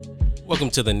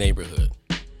Welcome to the neighborhood,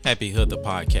 Happy Hood the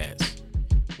podcast,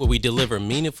 where we deliver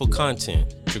meaningful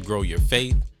content to grow your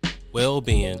faith,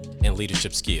 well-being, and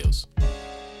leadership skills.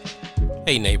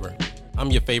 Hey neighbor,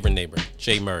 I'm your favorite neighbor,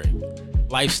 Jay Murray,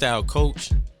 lifestyle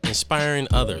coach, inspiring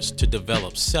others to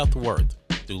develop self-worth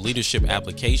through leadership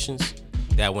applications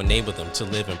that will enable them to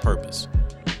live in purpose.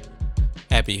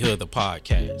 Happy Hood the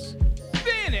podcast.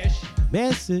 Finish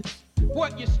Message.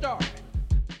 what you started.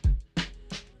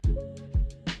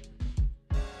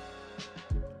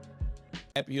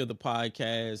 Happy Hood the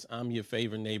podcast. I'm your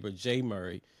favorite neighbor, Jay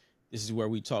Murray. This is where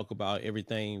we talk about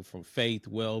everything from faith,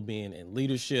 well-being, and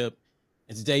leadership.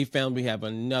 And today, family, we have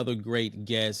another great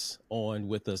guest on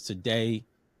with us today.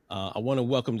 I want to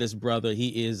welcome this brother.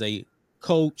 He is a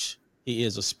coach. He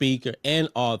is a speaker and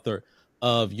author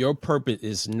of Your Purpose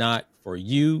Is Not For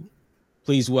You.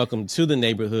 Please welcome to the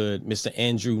neighborhood, Mr.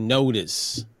 Andrew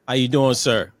Notice. How you doing,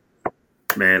 sir?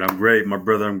 Man, I'm great, my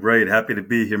brother. I'm great. Happy to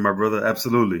be here, my brother.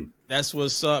 Absolutely. That's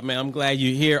what's up, man. I'm glad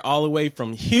you're here all the way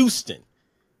from Houston.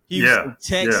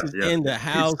 Texas in the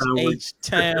house.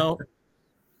 H-Town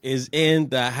is in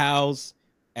the house.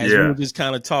 As we were just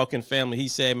kind of talking, family, he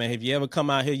said, man, if you ever come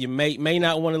out here, you may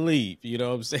not want to leave. You know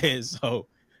what I'm saying? So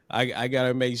I got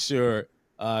to make sure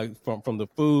from the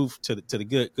food to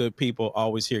the good people,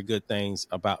 always hear good things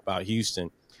about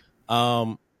Houston.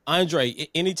 Andre,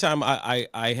 anytime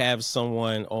I have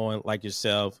someone on like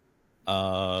yourself,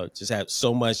 just have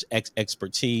so much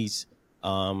expertise,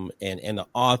 and the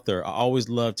author, I always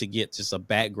love to get just a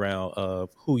background of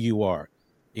who you are,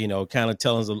 you know, kind of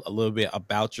tell us a little bit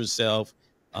about yourself.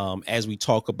 As we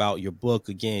talk about your book,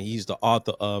 again, he's the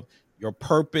author of Your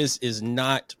Purpose Is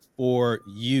Not For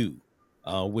You,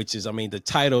 which is, I mean, the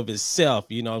title of itself,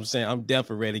 you know what I'm saying? I'm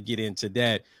definitely ready to get into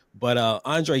that. But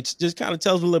Andre, just kind of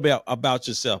tell us a little bit about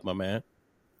yourself, my man.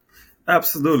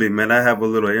 Absolutely, man. I have a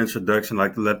little introduction. I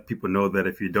like to let people know that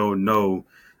if you don't know,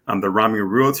 I'm the rhyming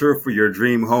realtor for your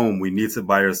dream home we need to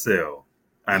buy or sell.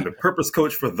 I'm the purpose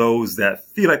coach for those that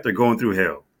feel like they're going through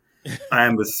hell. I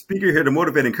am the speaker here to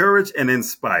motivate, encourage, and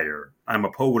inspire. I'm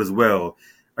a poet as well.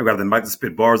 I grab the mic to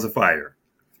spit bars of fire.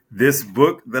 This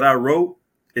book that I wrote,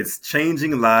 it's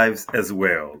changing lives as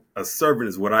well. A servant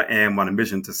is what I am on a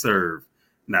mission to serve,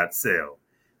 not sell.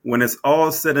 When it's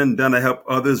all said and done, I help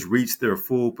others reach their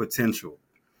full potential.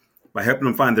 By helping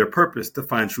them find their purpose to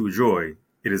find true joy,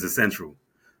 it is essential.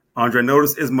 Andre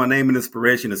Notice is my name and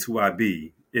inspiration is who I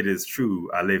be. It is true,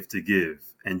 I live to give,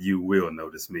 and you will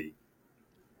notice me.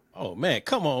 Oh, man,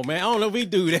 come on, man. I don't know if we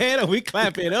do that or we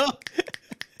clap it up.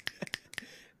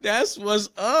 That's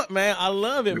what's up, man. I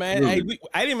love it, man. Hey,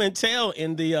 I didn't even tell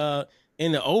in the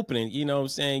opening, you know what I'm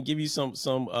saying, give you some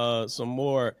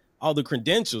more, all the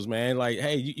credentials, man. Like,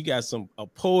 hey, you got a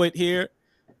poet here.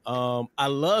 I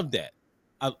love that.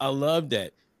 I love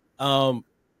that.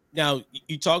 Now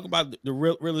you talk about the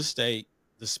real estate,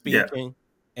 the speaking,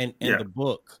 and the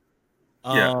book.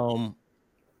 I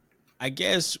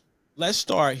guess let's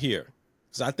start here,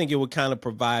 because I think it would kind of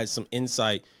provide some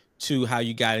insight to how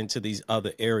you got into these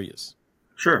other areas.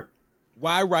 Sure.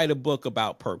 Why write a book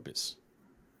about purpose?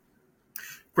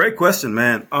 Great question,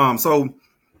 man. So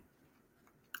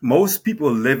most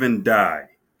people live and die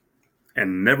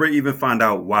and never even find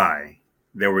out why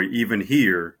they were even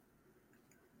here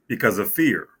because of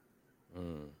fear.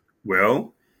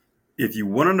 Well, if you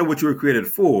want to know what you were created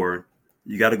for,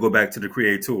 you got to go back to the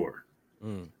creator.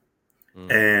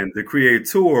 And the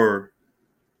creator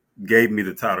gave me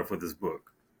the title for this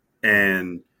book.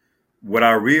 And what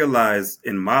I realized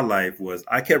in my life was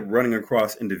I kept running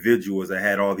across individuals that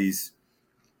had all these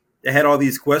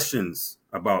questions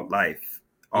about life,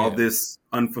 all this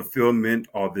unfulfillment,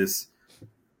 all this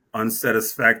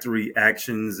unsatisfactory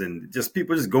actions, and just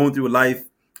people just going through life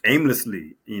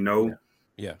aimlessly, you know?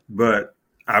 Yeah. But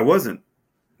I wasn't,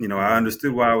 you know, I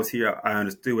understood why I was here. I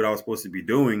understood what I was supposed to be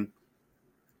doing.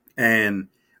 And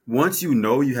once you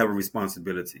know, you have a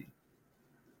responsibility.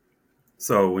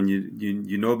 So when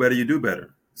you know better, you do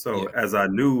better. So as I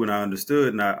knew and I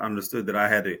understood that I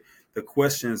had the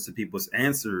questions to people's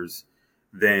answers,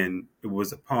 then it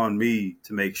was upon me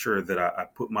to make sure that I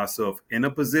put myself in a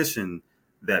position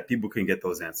that people can get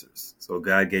those answers. So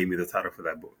God gave me the title for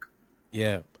that book.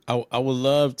 Yeah. I would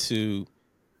love to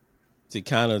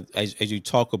kind of, as you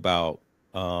talk about,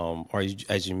 or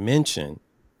as you mentioned,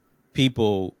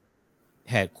 people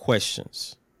had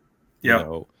questions, you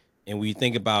know, and we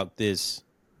think about this,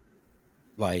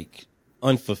 like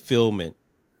unfulfillment,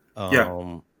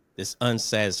 this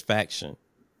unsatisfaction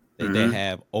that they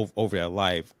have over their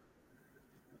life.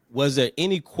 Was there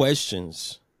any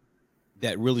questions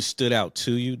that really stood out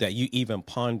to you that you even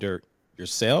pondered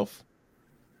yourself?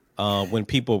 When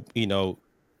people, you know,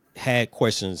 had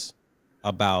questions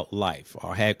about life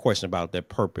or had questions about their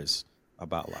purpose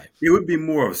about life? It would be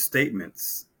more of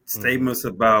statements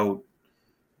about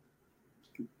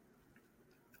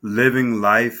living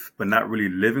life, but not really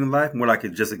living life, more like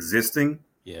it just existing.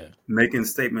 Yeah. Making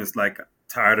statements like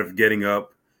tired of getting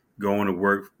up, going to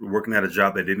work, working at a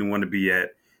job they didn't want to be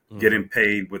at, getting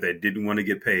paid what they didn't want to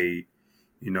get paid,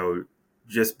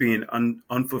 just being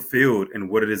unfulfilled in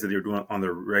what it is that they're doing on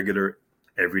their regular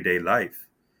everyday life.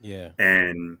 Yeah.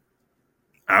 And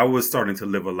I was starting to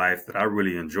live a life that I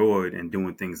really enjoyed and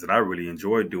doing things that I really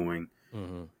enjoyed doing.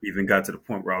 Even got to the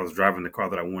point where I was driving the car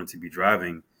that I wanted to be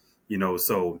driving,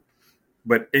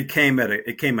 but it came at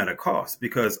a cost,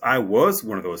 because I was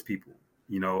one of those people.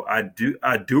 I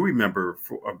do remember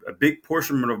for a big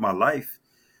portion of my life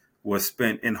was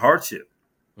spent in hardship,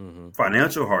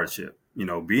 financial hardship,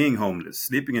 being homeless,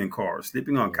 sleeping in cars,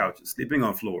 sleeping on couches, sleeping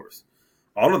on floors,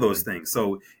 all of those things.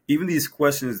 So even these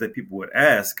questions that people would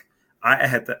ask, I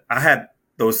had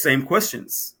those same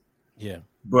questions. Yeah.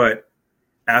 But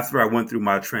after I went through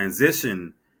my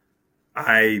transition,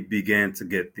 I began to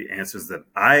get the answers that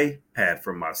I had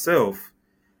for myself.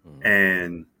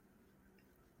 And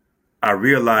I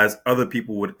realized other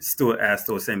people would still ask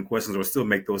those same questions or still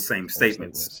make those same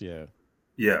statements. Yeah.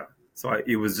 Yeah. So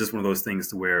it was just one of those things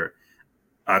to where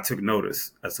I took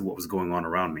notice as to what was going on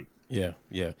around me. Yeah.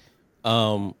 Yeah.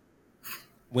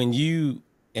 When you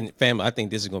and family, I think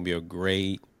this is going to be a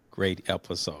great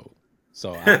episode.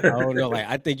 So I don't know,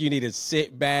 I think you need to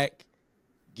sit back,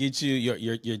 get you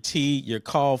your tea, your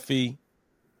coffee.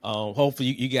 Hopefully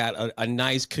you got a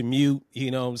nice commute,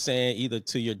 you know what I'm saying, either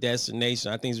to your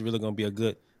destination. I think it's really going to be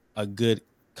a good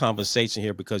conversation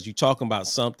here, because you're talking about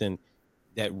something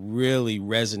that really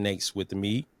resonates with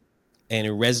me, and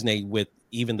it resonates with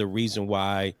even the reason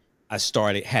why I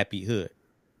started Happy Hood.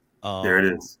 There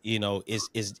it is.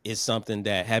 It's something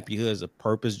that Happy Hood is a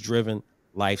purpose-driven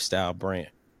lifestyle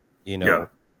brand,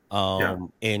 and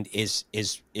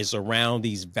it's around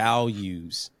these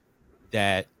values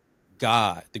that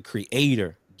God, the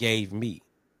creator, gave me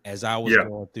as I was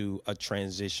going through a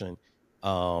transition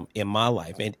in my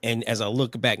life. And as I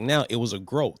look back now, it was a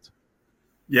growth.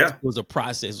 Yeah. It was a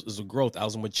process. It was a growth. I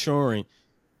was maturing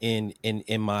in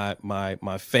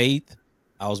my faith.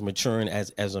 I was maturing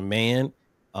as a man.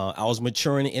 I was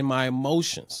maturing in my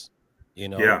emotions,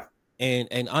 Yeah.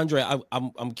 And Andre,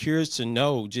 I'm curious to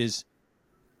know, just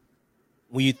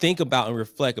when you think about and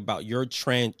reflect about your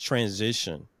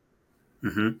transition,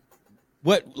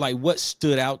 what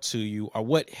stood out to you, or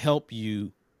what helped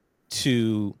you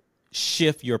to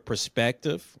shift your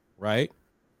perspective, right?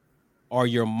 Or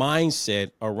your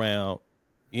mindset around,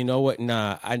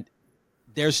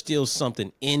 there's still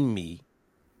something in me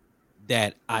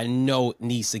that I know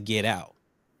needs to get out.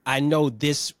 I know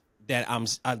this that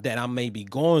I may be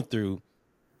going through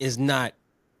is not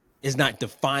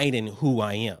defining who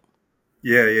I am.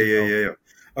 Yeah.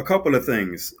 A couple of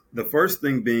things. The first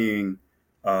thing being,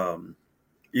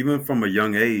 even from a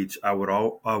young age, I would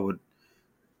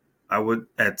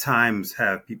at times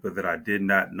have people that I did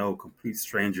not know, complete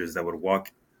strangers, that would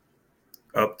walk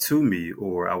up to me,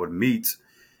 or I would meet,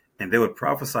 and they would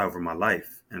prophesy over my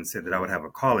life and say that I would have a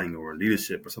calling or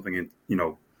leadership or something. And,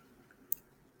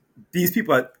 these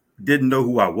people, I didn't know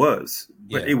who I was,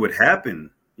 but it would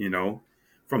happen,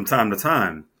 from time to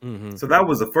time. So that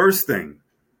was the first thing.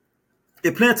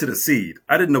 It planted a seed.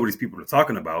 I didn't know what these people were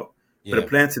talking about, but it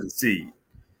planted a seed.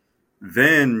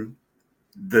 Then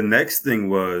the next thing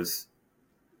was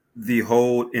the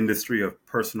whole industry of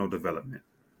personal development,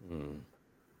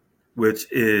 which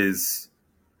is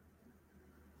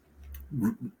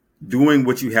doing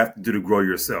what you have to do to grow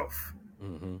yourself,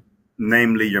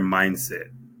 namely your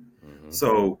mindset.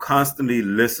 So constantly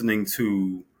listening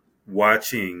to,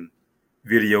 watching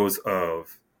videos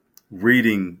of,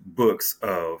 reading books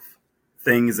of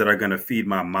things that are going to feed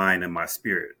my mind and my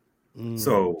spirit.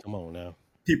 So come on now.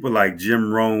 People like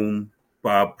Jim Rohn,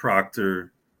 Bob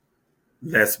Proctor,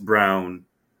 Les Brown,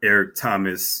 Eric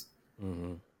Thomas,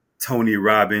 Tony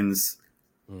Robbins,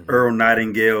 Earl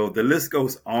Nightingale. The list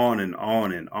goes on and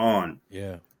on and on.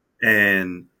 Yeah.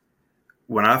 And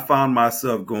when I found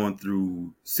myself going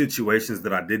through situations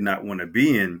that I did not want to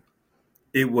be in,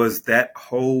 it was that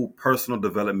whole personal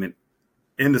development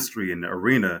industry and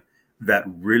arena that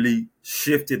really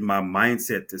shifted my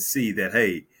mindset to see that,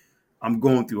 hey, I'm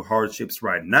going through hardships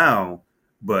right now,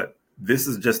 but this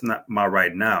is just not my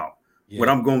right now. Yeah. What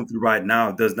I'm going through right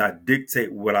now does not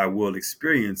dictate what I will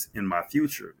experience in my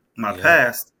future. My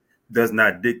past does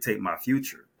not dictate my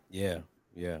future. Yeah.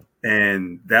 Yeah.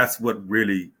 And that's what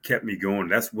really kept me going.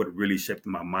 That's what really shifted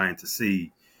my mind to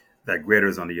see that greater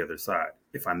is on the other side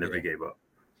if I never gave up.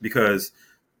 because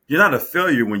you're not a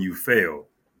failure when you fail.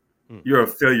 You're a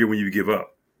failure when you give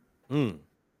up. And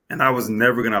I was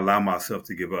never going to allow myself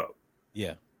to give up.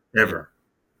 Yeah. Ever.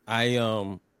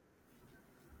 Yeah.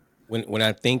 When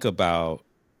I think about,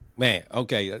 man,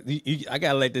 okay, I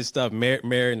gotta let this stuff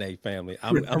marinate, family.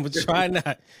 I'm trying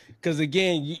not, because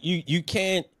again, you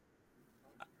can't.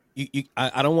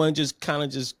 I don't want to just kind of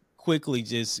just quickly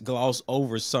just gloss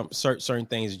over some certain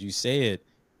things that you said.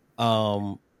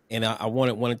 And I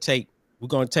want to take. We're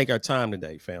going to take our time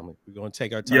today, family. We're going to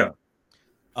take our time.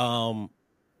 Yeah.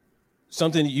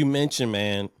 Something that you mentioned,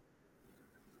 man.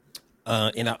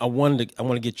 And I want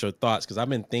to get your thoughts, because I've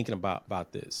been thinking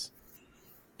about this.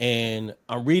 And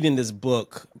I'm reading this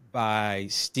book by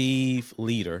Steve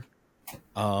Leder,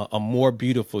 A More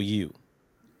Beautiful You.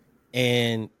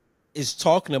 And it's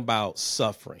talking about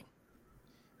suffering.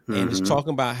 And it's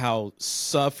talking about how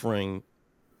suffering,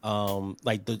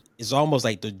 it's almost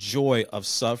like the joy of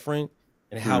suffering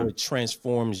and how it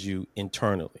transforms you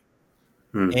internally.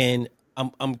 And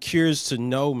I'm curious to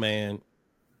know, man,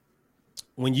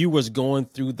 when you was going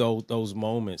through those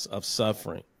moments of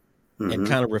suffering and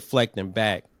kind of reflecting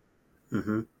back,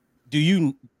 do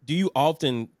you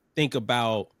often think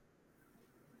about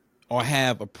or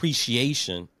have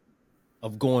appreciation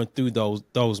of going through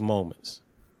those moments?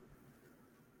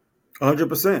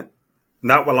 100%.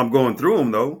 Not while I'm going through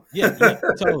them, though. Yeah,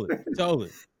 totally.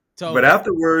 But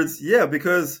afterwards, yeah,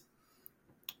 because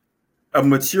a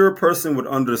mature person would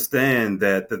understand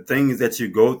that the things that you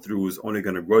go through is only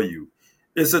going to grow you.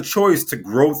 It's a choice to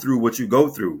grow through what you go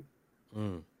through.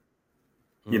 You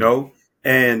know?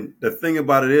 And the thing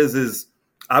about it is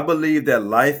I believe that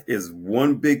life is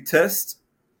one big test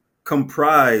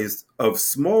comprised of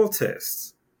small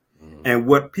tests. And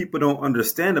what people don't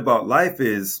understand about life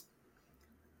is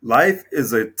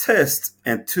a test,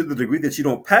 and to the degree that you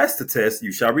don't pass the test,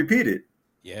 you shall repeat it.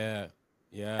 Yeah.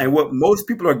 And what most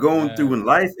people are going through in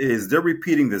life is they're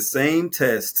repeating the same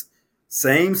test,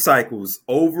 same cycles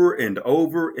over and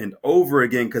over and over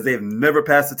again because they've never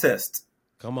passed the test.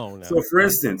 Come on now. So, for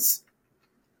instance,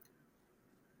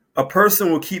 a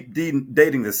person will keep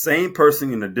dating the same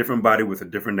person in a different body with a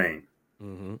different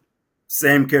name.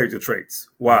 Same character traits.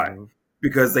 Why?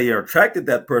 Because they are attracted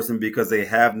to that person because they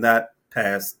have not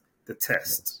passed the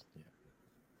test.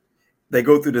 They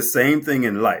go through the same thing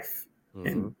in life,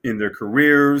 in their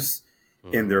careers,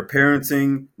 in their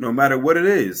parenting, no matter what it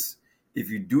is. If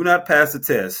you do not pass the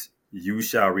test, you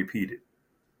shall repeat it.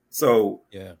 So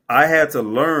I had to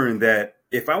learn that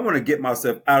if I want to get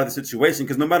myself out of the situation,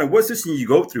 because no matter what situation you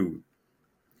go through,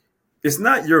 it's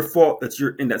not your fault that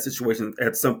you're in that situation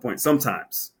at some point,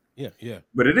 sometimes. Yeah.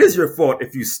 But it is your fault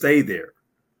if you stay there.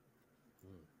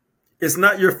 It's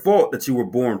not your fault that you were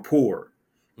born poor.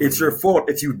 It's your fault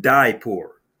if you die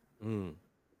poor.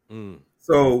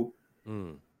 So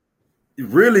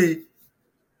really,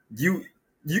 you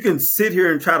can sit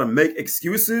here and try to make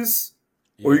excuses,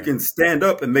 or you can stand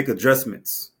up and make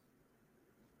adjustments.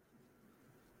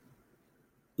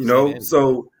 You know,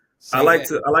 so I like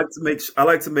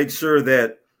to make sure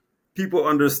that people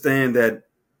understand that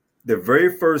the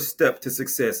very first step to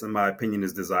success, in my opinion,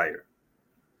 is desire.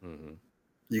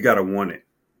 You got to want it.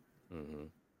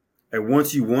 And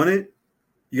once you want it,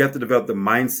 you have to develop the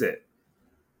mindset,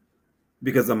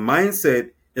 because the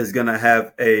mindset is going to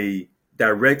have a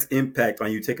direct impact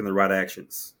on you taking the right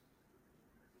actions.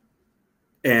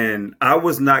 And I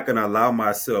was not going to allow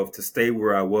myself to stay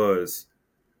where I was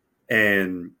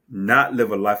and not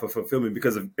live a life of fulfillment,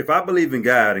 because if I believe in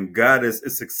God and God is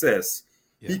success,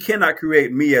 He cannot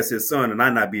create me as His son and I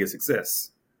not be a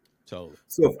success. Totally.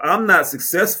 So if I'm not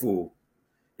successful,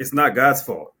 it's not God's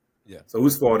fault. So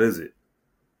whose fault is it?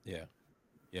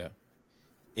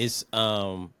 It's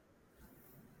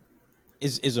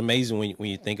amazing when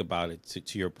you think about it,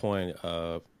 to your point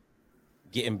of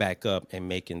getting back up and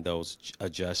making those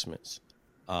adjustments.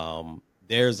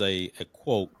 There's a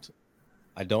quote,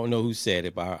 I don't know who said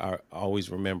it, but I always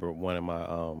remember one of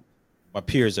my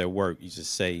peers at work used to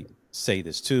say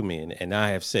this to me, and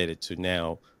I have said it to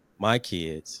now my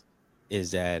kids,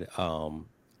 is that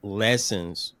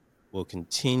lessons will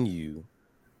continue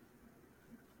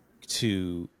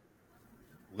to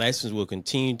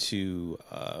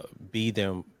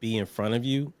be in front of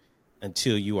you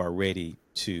until you are ready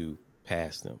to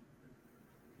pass them.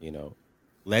 You know,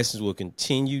 lessons will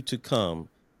continue to come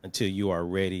until you are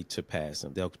ready to pass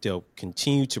them. They'll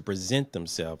continue to present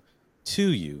themselves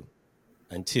to you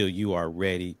until you are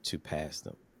ready to pass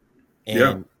them.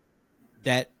 And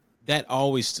that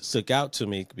always stuck out to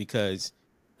me, because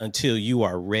until you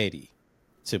are ready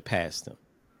to pass them,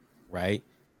 right?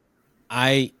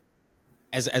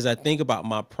 as I think about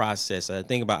my process, I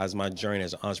think about as my journey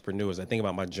as an entrepreneur, as I think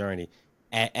about my journey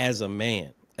as a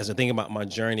man, as I think about my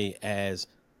journey as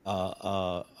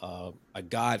a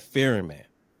God-fearing man,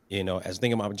 as I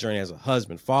think about my journey as a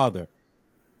husband, father,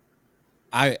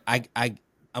 I'm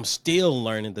still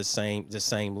learning the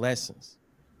same lessons,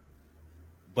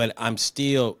 but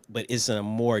but it's a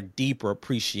more deeper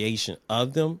appreciation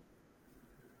of them,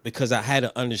 because I had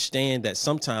to understand that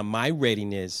sometimes my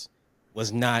readiness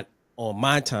was not on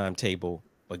my timetable,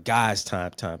 but God's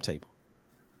timetable.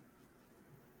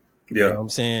 You know Yeah. what I'm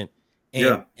saying?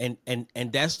 Yeah.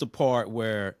 And that's the part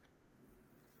where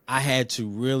I had to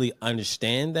really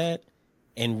understand that,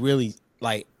 and really,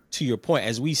 like, to your point,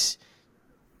 as we,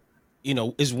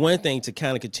 it's one thing to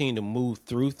kind of continue to move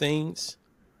through things,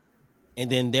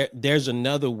 and then there's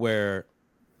another where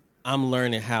I'm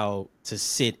learning how to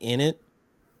sit in it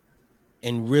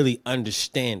and really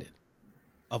understand it,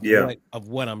 of Yeah.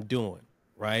 what I'm doing,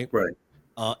 right? Right.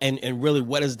 And really,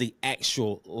 what is the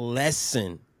actual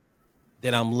lesson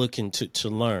that I'm looking to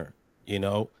learn?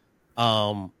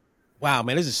 Wow,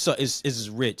 man, this is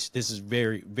rich. This is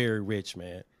very, very rich,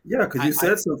 man. Yeah, because you I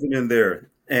said something in there,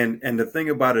 and the thing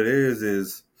about it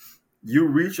is you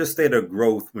reach a state of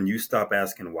growth when you stop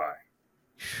asking why.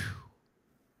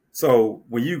 So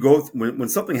when you go when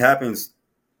something happens,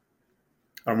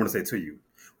 I don't want to say to you,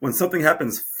 when something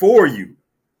happens for you,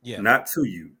 yeah, not to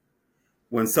you,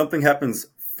 when something happens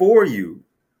for you,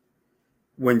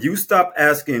 when you stop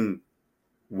asking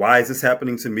why is this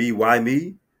happening to me, why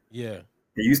me, yeah,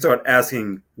 and you start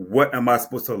asking what am I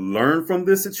supposed to learn from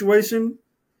this situation,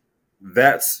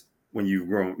 that's when you've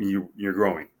grown. You're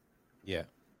growing. yeah.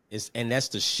 And that's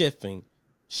the shifting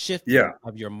Yeah.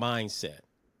 of your mindset.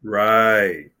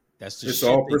 Right. That's the It's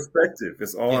all shifting. perspective.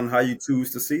 It's all Yeah, on how you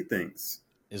choose to see things.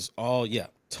 it's all, yeah,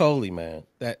 totally, man.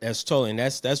 That's totally, and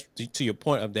that's to your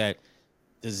point of that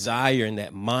desire and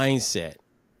that mindset,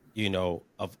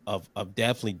 of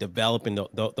definitely developing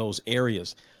those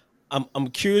areas. I'm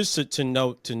curious to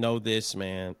know this,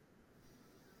 man.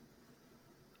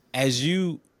 As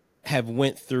you have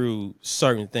went through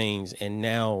certain things, and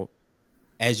now,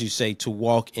 as you say, to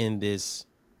walk in this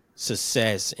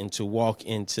success and to walk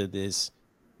into this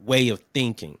way of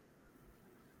thinking,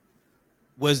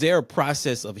 was there a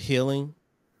process of healing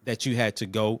that you had to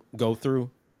go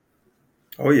through?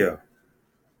 Oh yeah,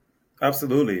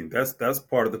 absolutely. That's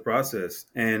part of the process.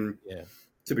 And Yeah.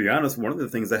 to be honest, one of the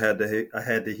things I had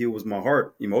to heal was my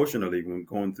heart emotionally when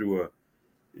going through a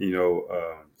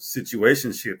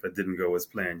situationship that didn't go as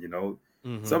planned.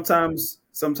 Mm-hmm.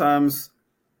 Sometimes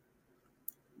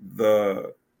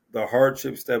the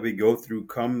hardships that we go through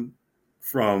come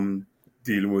from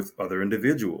dealing with other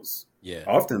individuals. Yeah.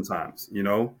 Oftentimes,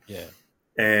 Yeah.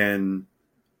 and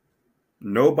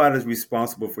nobody's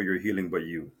responsible for your healing but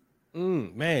you.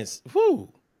 Man.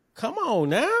 Whoo. Come on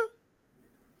now.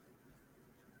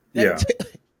 That Yeah,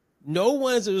 no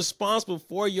one's responsible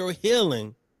for your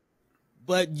healing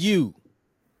but you.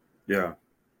 yeah.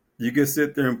 You can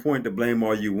sit there and point the blame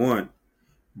all you want,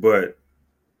 but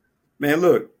man,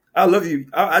 look, I love you.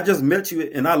 I just met you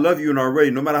and I love you, and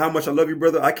already, no matter how much I love you,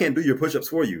 brother, I can't do your push-ups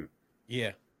for you.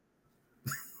 Yeah.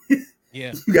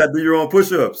 Yeah. You got to do your own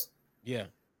push-ups. Yeah.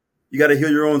 You got to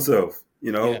heal your own self.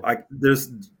 Yeah. There's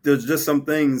just some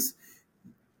things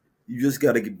you just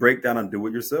got to break down and do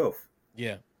it yourself.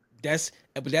 Yeah. That's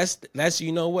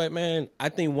you know what, man? I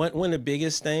think one of the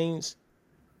biggest things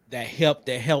that helped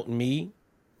me,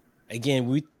 again,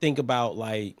 we think about,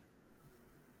 like,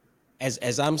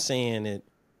 as I'm saying it,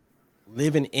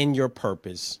 living in your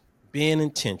purpose, being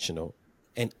intentional,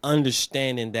 and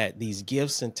understanding that these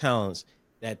gifts and talents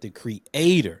that the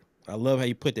creator, I love how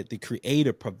you put that, the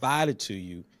creator provided to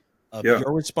you, of Yeah,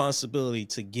 your responsibility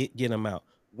to get them out.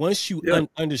 Once you yeah,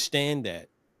 understand that,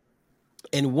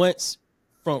 and once,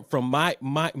 from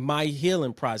my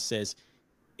healing process,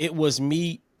 it was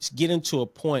me getting to a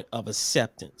point of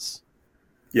acceptance.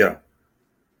 yeah,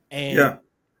 and yeah,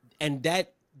 and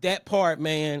that part,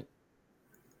 man,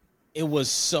 it was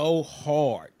so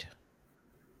hard,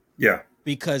 yeah,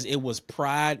 because it was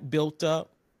pride built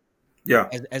up. yeah,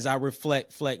 As I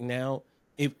reflect now,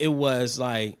 it was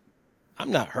like,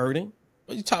 I'm not hurting.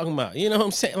 What are you talking about? You know what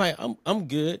I'm saying? Like, I'm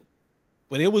good.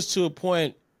 But it was to a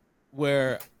point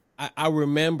where I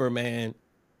remember, man,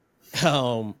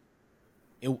 um,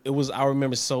 it was, I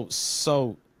remember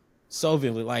so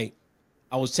vividly. Like,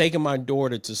 I was taking my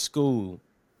daughter to school,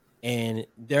 and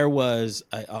there was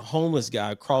a homeless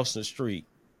guy across the street,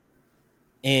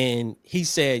 and he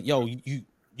said, "Yo,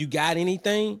 you got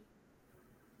anything?"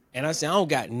 And I said, "I don't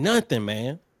got nothing,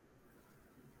 man."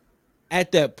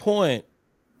 At that point,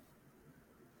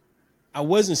 I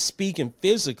wasn't speaking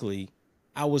physically.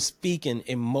 I was speaking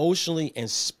emotionally and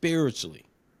spiritually.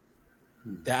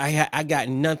 That I got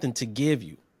nothing to give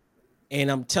you.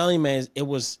 And I'm telling you, man,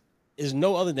 is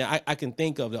no other than I can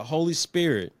think of the Holy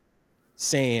Spirit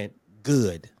saying,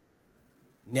 good.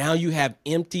 Now you have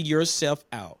emptied yourself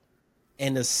out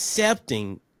and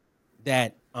accepting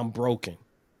that I'm broken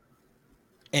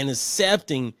and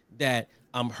accepting that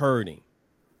I'm hurting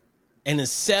and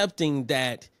accepting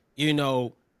that,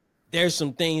 there's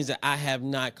some things that I have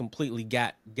not completely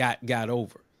got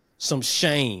over, some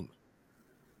shame,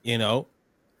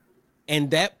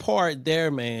 and that part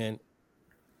there, man,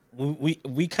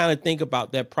 we kind of think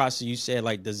about that process. You said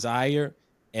like desire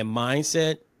and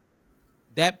mindset.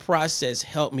 That process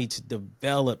helped me to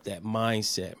develop that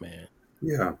mindset, man.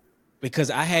 Yeah. Because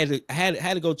I had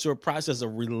to go through a process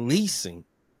of releasing,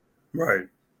 right,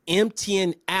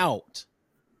 emptying out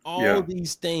all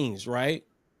these things, right?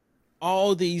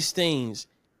 All these things,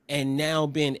 and now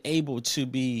being able to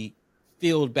be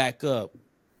filled back up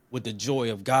with the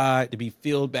joy of God, to be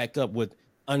filled back up with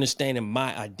understanding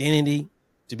my identity,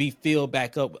 to be filled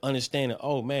back up with understanding,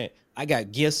 oh man, I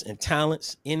got gifts and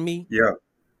talents in me. Yeah.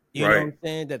 You know what I'm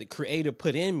saying? That the Creator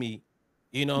put in me.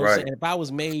 You know what I'm saying? If I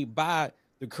was made by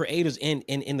the creators in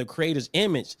the Creator's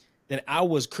image, then I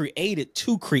was created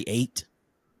to create.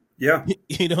 Yeah.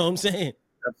 You know what I'm saying?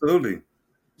 Absolutely.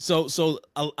 So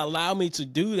allow me to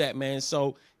do that, man.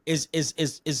 So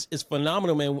it's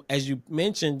phenomenal, man. As you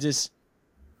mentioned, just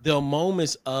the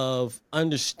moments of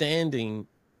understanding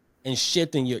and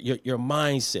shifting your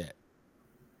mindset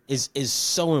is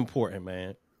so important,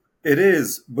 man. It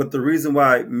is, but the reason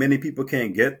why many people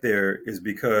can't get there is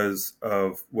because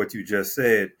of what you just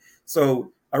said.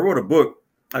 So I wrote a book.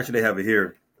 Actually, they have it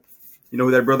here. You know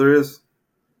who that brother is?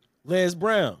 Les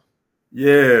Brown.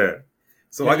 Yeah.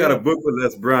 So I got a book with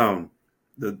Les Brown.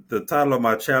 The title of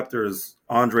my chapter is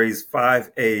Andre's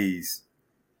 5 A's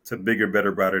to Bigger,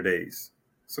 Better, Brighter Days.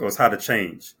 So it's how to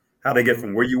change, how to get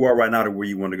from where you are right now to where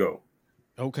you want to go.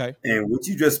 Okay. And what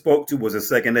you just spoke to was the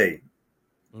second A.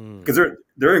 Because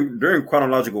they're in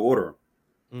chronological order.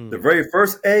 The very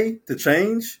first A to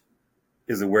change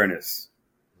is awareness.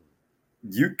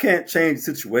 You can't change a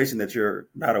situation that you're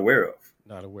not aware of.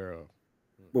 Not aware of.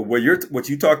 But what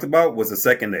you talked about was the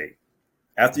second A.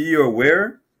 After you're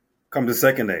aware, comes the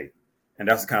second A, and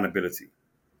that's accountability.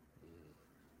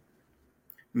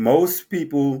 Most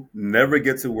people never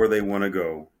get to where they want to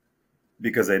go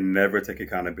because they never take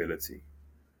accountability.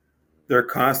 They're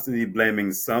constantly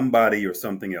blaming somebody or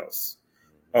something else.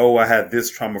 Oh, I had this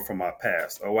trauma from my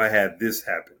past. Oh, I had this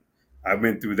happen. I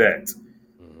went through that.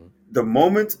 The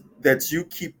moment that you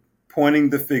keep pointing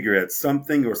the finger at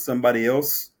something or somebody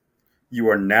else, you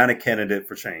are not a candidate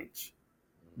for change.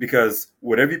 Because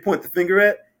whatever you point the finger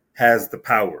at has the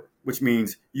power, which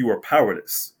means you are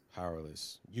powerless.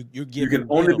 Powerless. You can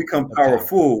only become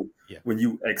powerful when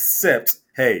you accept,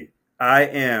 hey, I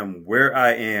am where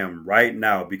I am right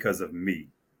now because of me.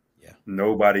 Yeah.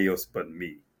 Nobody else but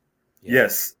me. Yeah.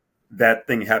 Yes, that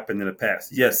thing happened in the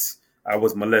past. Yes, I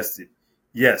was molested.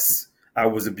 Yes, I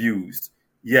was abused.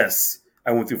 Yes,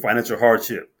 I went through financial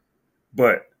hardship.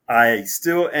 But I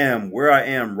still am where I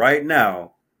am right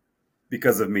now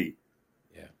because of me.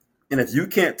 Yeah. And if you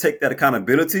can't take that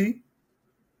accountability,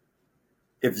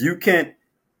 if you can't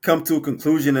come to a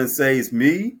conclusion and say it's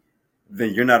me,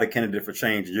 then you're not a candidate for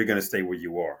change. You're going to stay where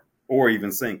you are or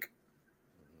even sink,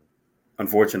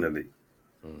 unfortunately.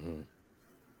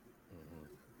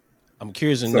 I'm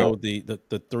curious to know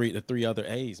the three other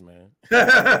A's, man.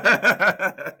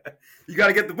 You got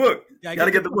to get the book. You got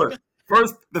to get the book.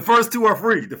 The first two are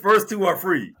free. The first two are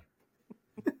free.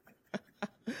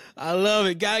 I love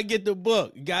it. Got to get the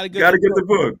book. Got to get the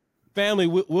book. Family,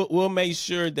 we'll make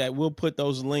sure that we'll put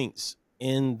those links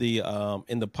in the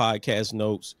podcast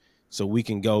notes so we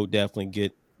can go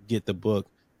definitely get the book.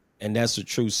 And that's a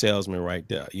true salesman right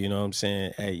there. You know what I'm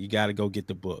saying? Hey, you got to go get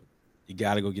the book. You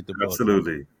got to go get the book.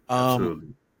 Absolutely.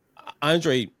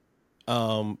 Andre,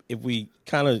 if we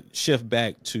kind of shift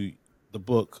back to the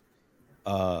book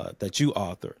that you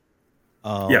authored,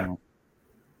 and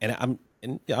I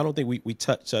don't think we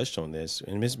touched on this,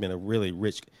 and this has been a really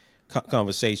rich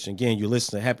conversation. Again, you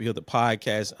listen to Happy Hill, the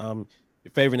podcast. I'm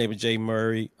your favorite neighbor, Jay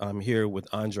Murray. I'm here with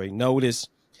Andre Notice,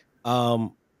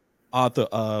 author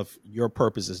of Your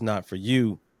Purpose Is Not For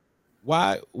You.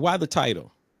 Why the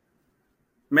title?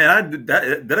 Man,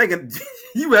 that ain't got,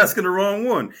 you asking the wrong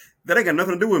one. That ain't got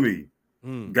nothing to do with me.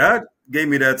 God gave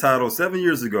me that title 7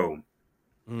 years ago.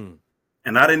 And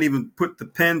I didn't even put the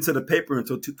pen to the paper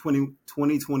until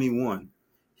 2021.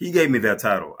 He gave me that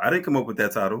title. I didn't come up with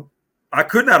that title. I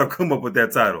could not have come up with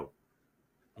that title.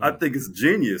 I think it's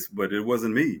genius, but it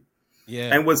wasn't me.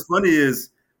 Yeah. And what's funny is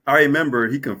I remember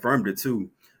he confirmed it too.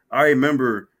 I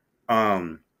remember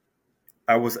I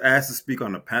was asked to speak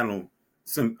on a panel,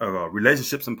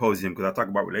 relationship symposium, because I talk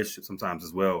about relationships sometimes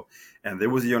as well. And there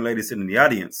was a young lady sitting in the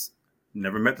audience.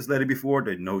 Never met this lady before.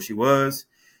 Didn't know who she was.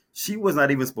 She was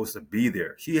not even supposed to be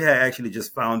there. She had actually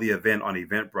just found the event on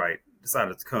Eventbrite,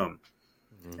 decided to come.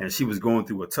 Mm-hmm. And she was going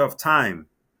through a tough time.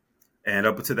 And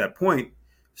up until that point,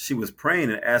 she was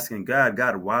praying and asking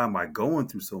God, why am I going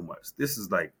through so much? This is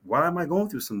like, why am I going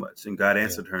through so much? And God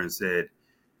answered her and said,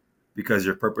 because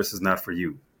your purpose is not for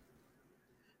you.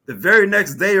 The very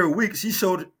next day or week, she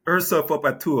showed herself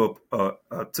up to a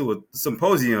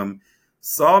symposium,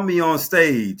 saw me on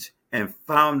stage, and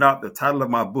found out the title of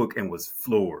my book and was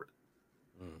floored.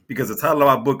 Because the title of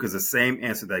my book is the same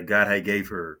answer that God had gave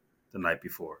her the night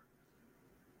before.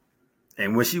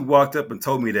 And when she walked up and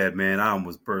told me that, man, I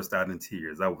almost burst out in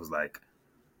tears. I was like,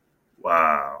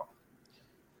 wow.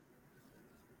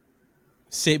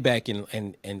 Sit back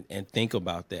and think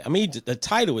about that. I mean, the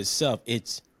title itself,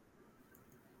 it's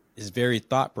very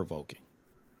thought provoking.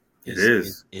 It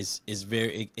is. It's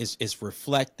very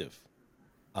reflective.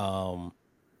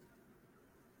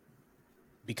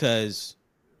 Because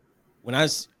when I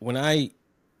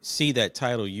see that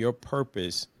title, your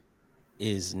purpose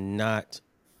is not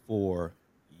for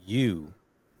you.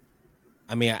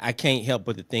 I mean, I can't help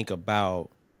but to think about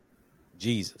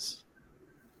Jesus.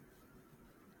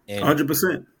 And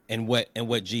 100%. And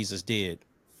what Jesus did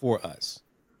for us.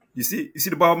 You see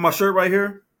the bottom of my shirt right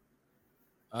here?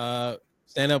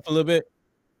 Stand up a little bit.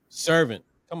 Servant.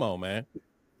 Come on, man.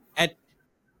 At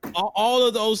all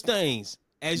of those things,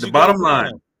 as the bottom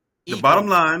line. The bottom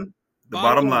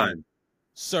line.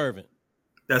 Servant.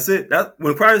 That's it. That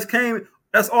when Christ came,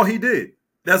 that's all he did.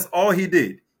 That's all he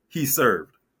did. He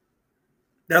served.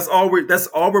 That's all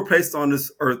we're placed on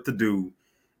this earth to do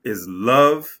is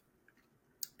love.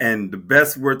 And the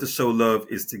best word to show love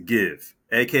is to give,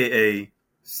 aka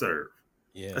serve.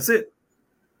 Yeah. That's it.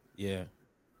 Yeah.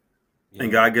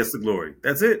 And God gets the glory.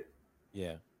 That's it.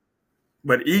 Yeah.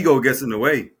 But ego gets in the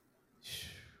way.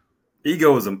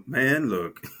 Ego is a man.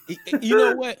 Look, you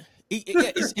know what?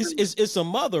 It's a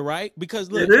mother, right?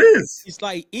 Because look, it is. It's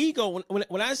like ego.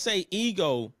 When I say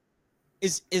ego,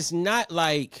 it's not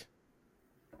like,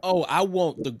 oh, I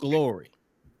want the glory.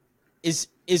 Maybe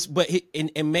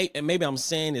I'm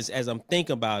saying this as I'm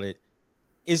thinking about it.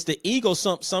 It's the ego.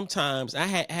 Sometimes I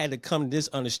had to come to this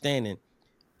understanding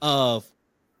of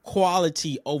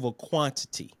quality over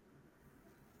quantity.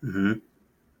 Mm-hmm.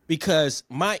 Because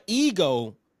my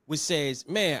ego which says,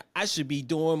 man, I should be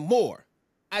doing more.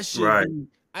 I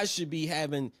should be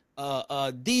having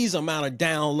these amount of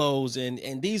downloads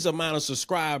and these amount of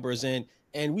subscribers and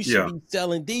we should be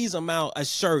selling these amount of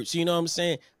shirts. You know what I'm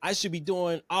saying? I should be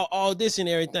doing all this and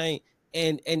everything.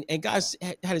 And guys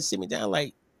had to sit me down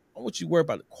like, I want you to worry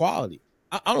about the quality.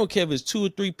 I don't care if it's 2 or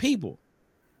 3 people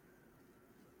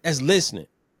that's listening.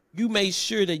 You make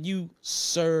sure that you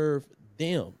serve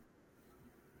them.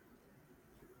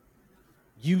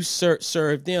 You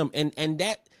serve them. And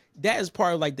that is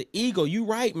part of like the ego. You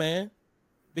right, man.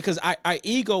 Because our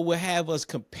ego will have us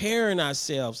comparing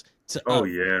ourselves to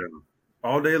others. Yeah.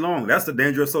 All day long. That's the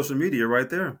danger of social media right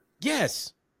there.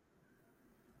 Yes.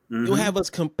 Mm-hmm. You'll have us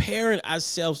comparing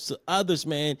ourselves to others,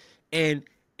 man. And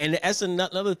that's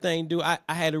another thing, dude. I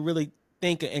had to really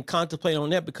think and contemplate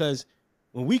on that, because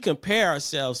when we compare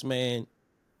ourselves, man,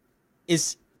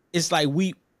 it's like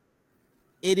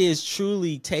it is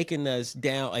truly taking us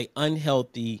down an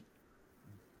unhealthy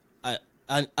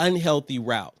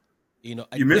route, you know,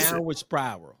 a downward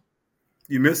spiral.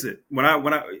 You miss it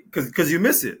because you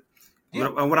miss it. Yeah.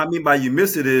 What I mean by you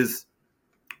miss it is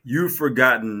you've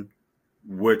forgotten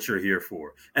what you're here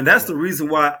for, and that's the reason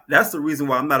why. That's the reason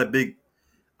why I'm not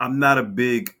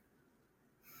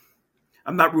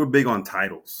real big on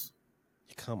titles.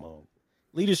 Come on,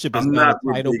 leadership is not a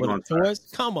title, but a choice.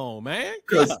 Come on, man.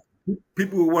 Because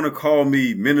people who want to call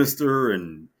me minister,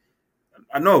 and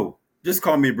I know, just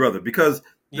call me brother, because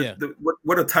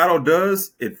what a title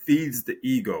does, it feeds the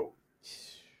ego.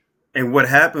 And what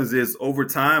happens is, over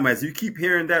time, as you keep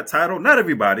hearing that title, not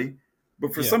everybody,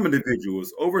 but for some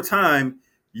individuals, over time,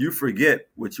 you forget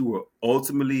what you were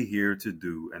ultimately here to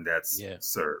do, and that's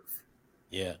serve.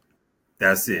 Yeah.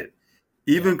 That's it.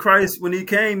 Even Christ, when he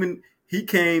came and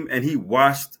he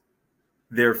washed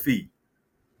their feet.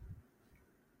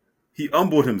 He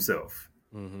humbled himself.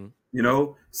 Mm-hmm. You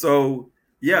know? So,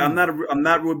 I'm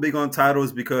not real big on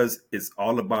titles, because it's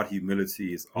all about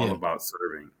humility. It's all about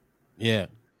serving. Yeah.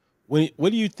 What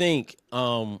do you think?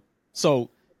 So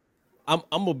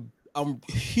I'm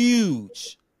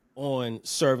huge on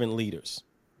servant leaders.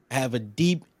 I have a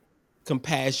deep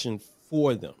compassion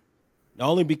for them. Not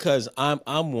only because I'm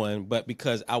one, but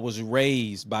because I was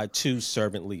raised by two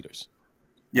servant leaders.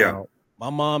 Yeah. My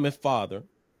mom and father.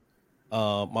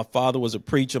 My father was a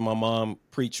preacher. My mom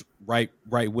preached right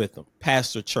with him,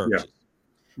 pastor churches.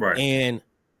 Yeah. Right. And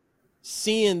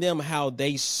seeing them how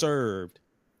they served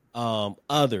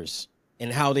others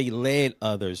and how they led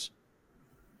others,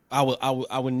 I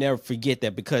would never forget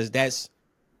that, because that's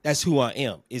who I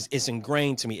am. It's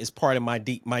ingrained to me. It's part of my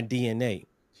DNA.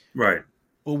 Right.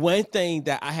 But one thing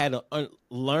that I had to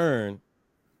learn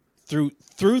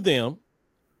through them,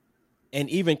 and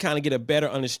even kind of get a better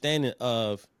understanding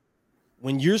of,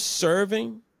 when you're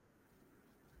serving,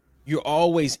 you're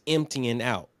always emptying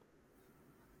out.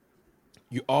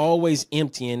 You're always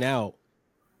emptying out.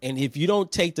 And if you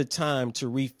don't take the time to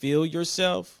refill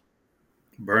yourself,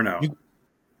 burnout. You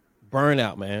burn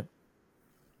out, man.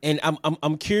 And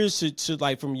I'm curious to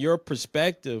like, from your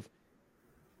perspective,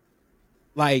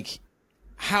 like,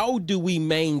 how do we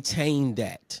maintain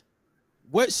that?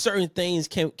 What certain things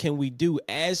can we do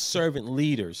as servant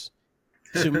leaders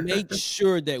to make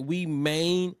sure that we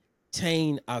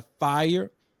maintain our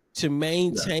fire, to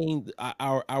maintain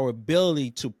our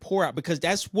ability to pour out? Because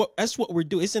that's what we're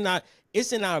doing. It's in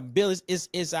our ability.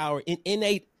 It's our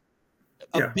innate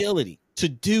ability to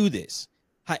do this.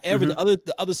 However,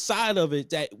 the other side of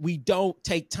it, that we don't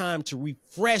take time to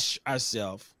refresh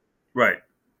ourselves, right,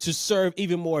 to serve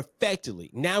even more effectively.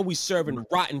 Now we serving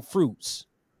rotten fruits.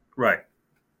 Right.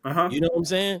 You know what I'm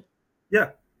saying? Yeah.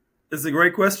 It's a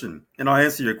great question. And I'll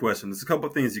answer your question. There's a couple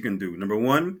of things you can do. Number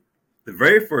one, the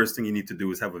very first thing you need to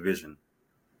do is have a vision.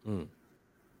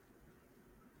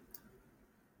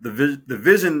 The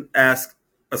vision asks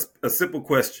a simple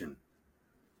question.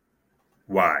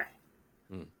 Why?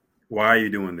 Why are you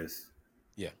doing this?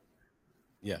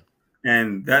 Yeah.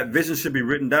 And that vision should be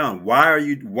written down. Why are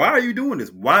you doing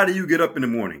this? Why do you get up in the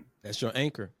morning? That's your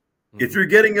anchor. If you're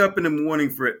getting up in the morning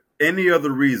for any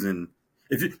other reason,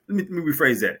 let me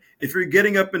rephrase that. If you're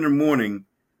getting up in the morning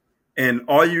and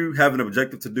all you have an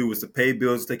objective to do is to pay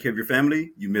bills, take care of your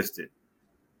family, you missed it.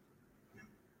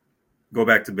 Go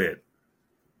back to bed.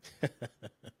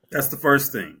 That's the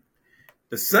first thing.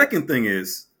 The second thing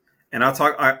is, and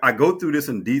I go through this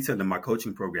in detail in my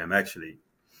coaching program, actually,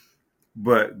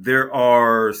 but there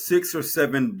are 6 or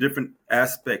 7 different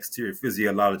aspects to your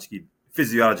physiology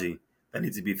that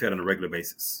need to be fed on a regular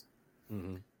basis.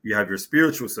 You have your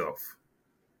spiritual self,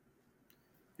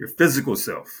 your physical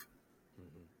self,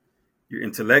 your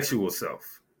intellectual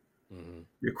self,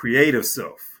 your creative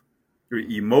self, your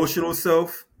emotional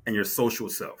self, and your social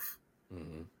self.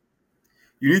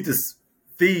 You need to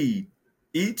feed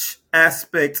each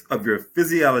aspect of your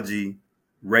physiology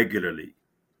regularly.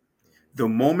 The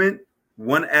moment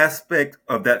one aspect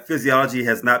of that physiology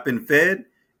has not been fed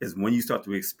is when you start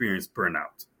to experience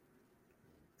burnout.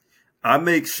 I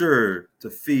make sure to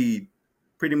feed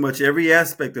pretty much every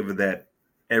aspect of that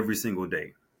every single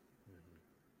day.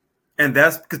 And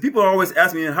that's because people always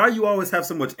ask me, how do you always have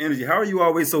so much energy? How are you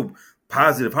always so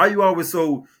positive? How are you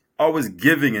always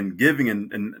giving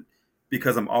and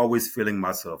because I'm always filling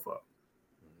myself up.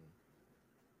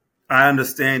 I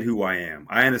understand who I am.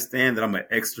 I understand that I'm an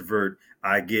extrovert.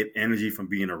 I get energy from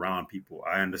being around people.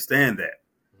 I understand that.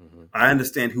 I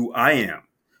understand who I am.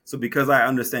 So because I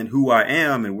understand who I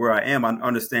am and where I am, I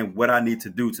understand what I need to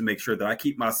do to make sure that I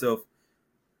keep myself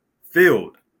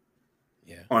filled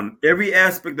on every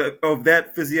aspect of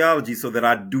that physiology, so that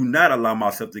I do not allow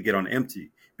myself to get on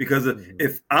empty. Because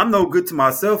if I'm no good to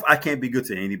myself, I can't be good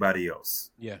to anybody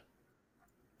else. Yeah.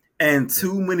 And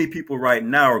too many people right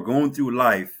now are going through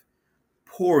life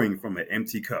pouring from an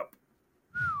empty cup.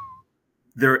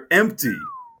 They're empty,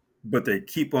 but they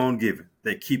keep on giving.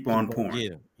 They keep on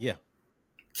pouring.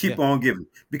 Keep on giving,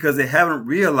 because they haven't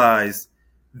realized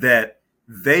that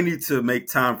they need to make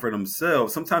time for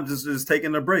themselves. Sometimes it's just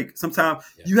taking a break. Sometimes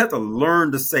you have to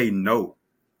learn to say no.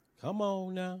 Come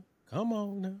on now.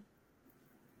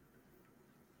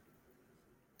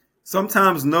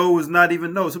 Sometimes no is not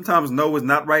even no. Sometimes no is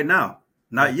not right now.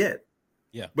 Not yet.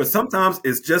 Yeah. But sometimes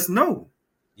it's just no.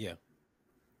 Yeah.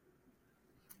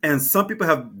 And some people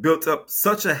have built up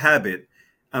such a habit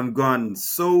and gotten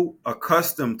so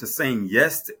accustomed to saying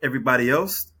yes to everybody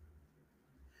else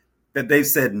that they've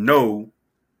said no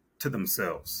to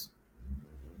themselves.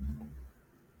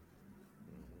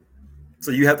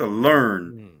 So you have to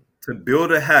learn to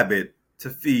build a habit to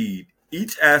feed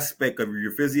each aspect of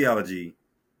your physiology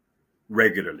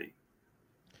regularly.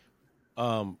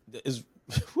 What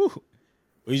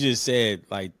you just said,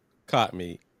 like, caught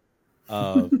me.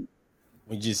 When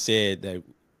you just said that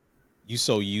You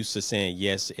so used to saying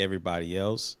yes to everybody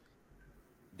else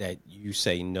that you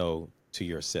say no to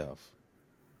yourself.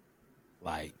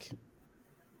 Like,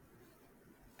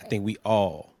 I think we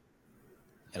all,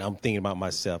 and I'm thinking about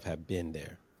myself, have been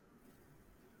there.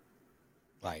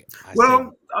 Like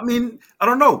Well, I mean, I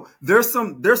don't know. There's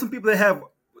some people that have,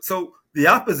 so the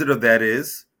opposite of that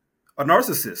is a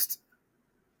narcissist.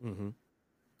 mm-hmm.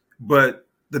 But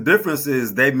the difference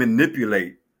is they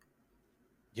manipulate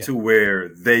to where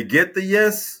they get the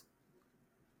yes,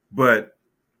 but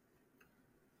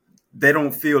they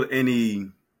don't feel any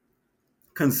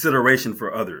consideration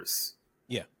for others.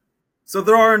 Yeah. So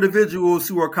there are individuals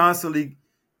who are constantly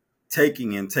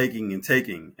taking and taking and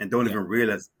taking and don't even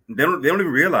realize they don't even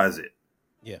realize it.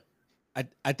 Yeah.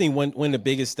 I think one of the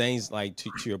biggest things, like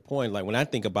to your point, like when I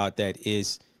think about that,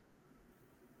 is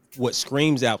what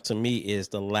screams out to me is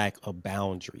the lack of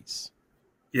boundaries.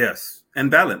 Yes. And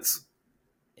balance.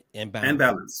 And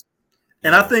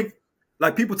I think,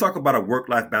 like, people talk about a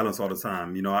work-life balance all the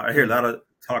time. You know, I hear a lot of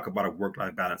talk about a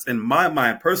work-life balance. In my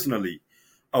mind, personally,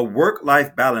 a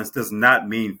work-life balance does not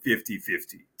mean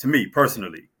 50-50 to me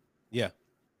personally. Yeah.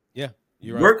 Yeah.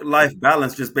 You're right. Work-life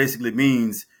balance just basically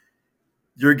means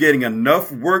you're getting enough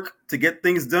work to get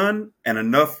things done and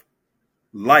enough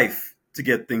life to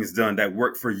get things done that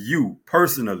work for you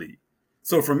personally.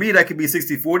 So for me, that could be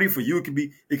 60-40. For you, it could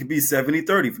be 70-30.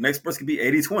 For the next person, it could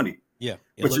be 80-20. Yeah.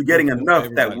 But you're getting enough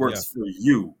that works for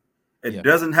you. It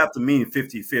doesn't have to mean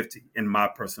 50-50, in my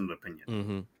personal opinion.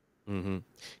 Mm-hmm. Mm-hmm.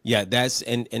 Yeah, that's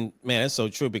and man, that's so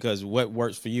true, because what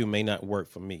works for you may not work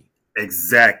for me.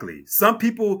 Exactly.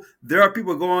 There are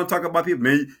people going on talking about people,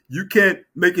 man, you can't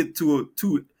make it to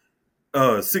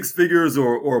six figures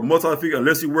or multi-figure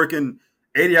unless you're working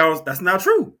 80 hours. That's not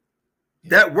true.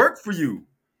 That worked for you.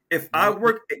 If I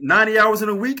work 90 hours in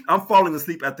a week, I'm falling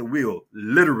asleep at the wheel,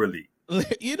 literally.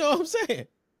 You know what I'm saying?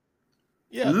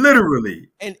 Yeah. Literally.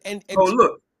 And so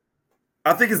look,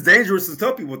 I think it's dangerous to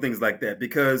tell people things like that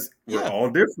because we're all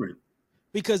different.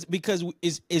 Because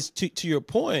it's to your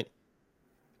point,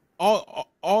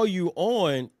 all you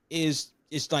on is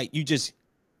it's like you just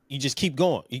keep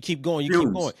going. You keep going, you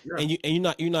keep going. Yeah.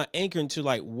 And you're not anchoring to,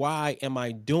 like, why am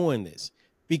I doing this?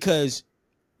 Because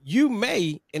you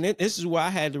may, and this is where I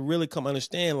had to really come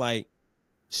understand, like,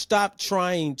 stop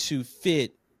trying to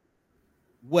fit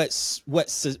what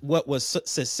was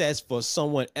success for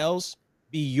someone else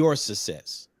be your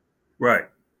success. Right.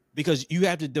 Because you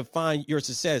have to define your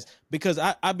success. Because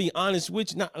I'll be honest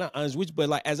with you, not honest with you, but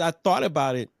like, as I thought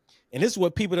about it, and this is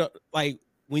what people don't, like,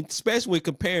 when, especially with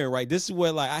comparing, right? This is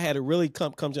where, like, I had to really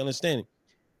come to understanding.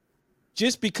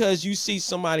 Just because you see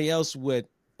somebody else with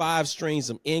 5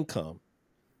 streams of income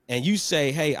and you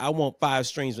say, hey, I want 5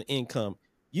 streams of income,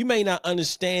 you may not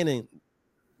understand, and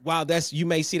while you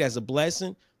may see it as a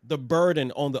blessing, the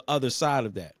burden on the other side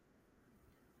of that.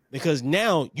 Because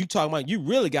now you talking about, you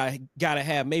really got to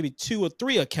have maybe 2 or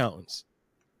 3 accountants.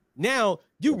 Now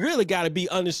you really got to be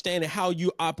understanding how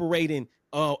you operating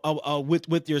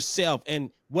with yourself and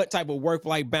what type of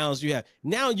work-life balance you have.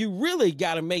 Now you really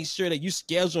got to make sure that you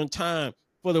scheduling time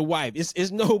for the wife.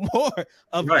 It's no more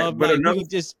of like we can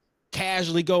just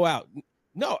casually go out.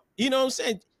 No, you know what I'm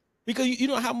saying? Because you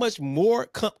know how much more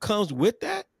comes with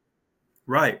that.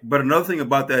 Right. But another thing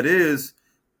about that is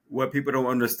what people don't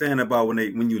understand about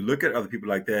when you look at other people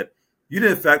like that, you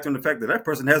didn't factor in the fact that that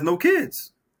person has no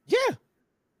kids. Yeah.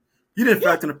 You didn't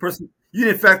factor in you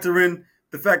didn't factor in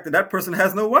the fact that that person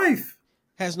has no wife.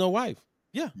 Has no wife.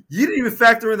 Yeah. You didn't even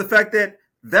factor in the fact that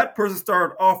that person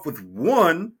started off with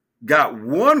one, got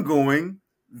one going,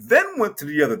 then went to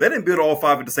the other. They didn't build all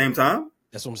 5 at the same time.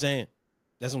 That's what I'm saying.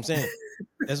 That's what I'm saying.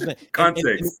 That's what I'm saying.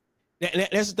 Context. And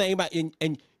that's the thing about,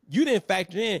 and you didn't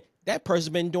factor in that person's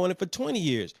been doing it for 20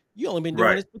 years. You only been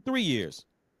doing it for 3 years.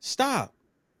 Stop.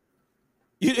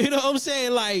 You know what I'm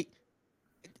saying? Like,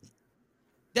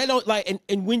 that don't, like,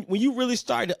 and when you really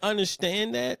start to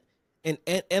understand that and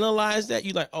analyze that,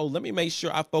 you're like, oh, let me make sure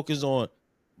I focus on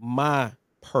my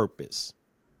purpose.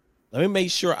 Let me make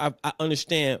sure I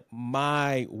understand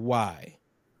my why.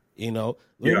 You know,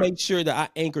 let me make sure that I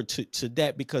anchor to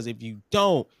that, because if you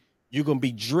don't, you're gonna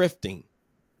be drifting.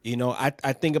 You know,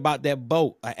 I think about that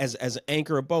boat as an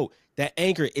anchor, a boat. That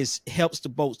anchor helps the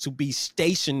boat to be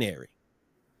stationary,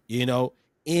 you know,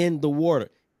 in the water.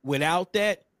 Without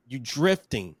that, you're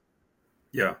drifting.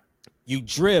 Yeah. You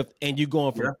drift and you're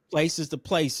going from places to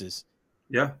places.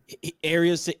 Yeah.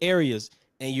 Areas to areas.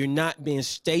 And you're not being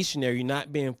stationary. You're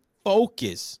not being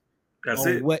focused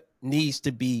on what needs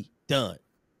to be done.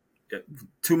 Yeah.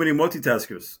 Too many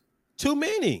multitaskers. Too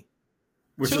many.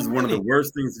 Which is one of the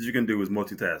worst things that you can do is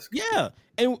multitask. Yeah,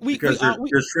 and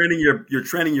you're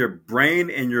training your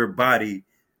brain and your body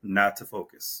not to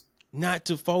focus. Not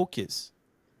to focus.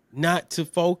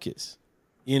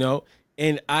 You know,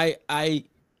 and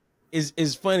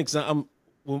it's funny because I'm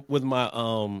with my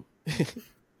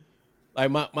like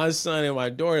my son and my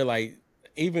daughter. Like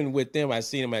even with them, I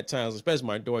see them at times, especially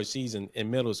my daughter. She's in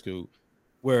middle school,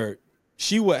 where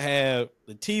she would have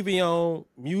the TV on,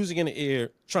 music in the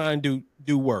ear, trying to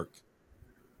do work.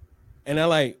 And I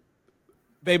like,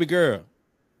 baby girl,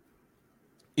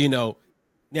 you know,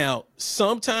 now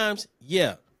sometimes,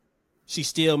 yeah, she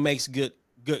still makes good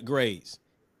grades.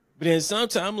 But then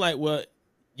sometimes I'm like, well,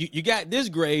 you got this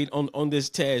grade on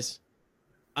this test.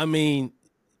 I mean,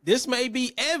 this may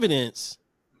be evidence,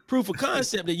 proof of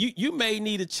concept that you may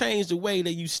need to change the way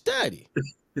that you study.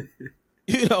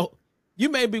 You know, you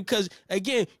may be, because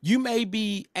again, you may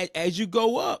be as you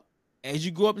go up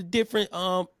to different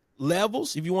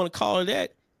levels, if you want to call it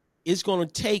that, it's going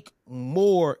to take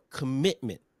more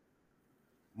commitment,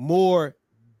 more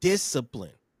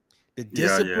discipline. The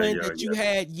discipline that you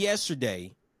had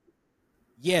yesterday,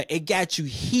 it got you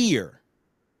here.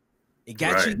 It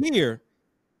got you here,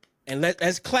 and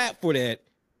let's clap for that.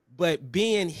 But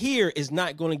being here is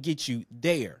not going to get you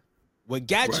there. What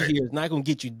got you here is not going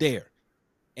to get you there.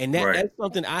 And that's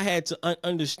something I had to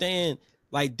understand.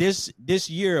 Like this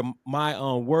year,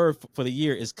 my word for the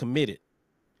year is committed.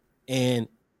 And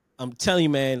I'm telling you,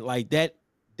 man, like that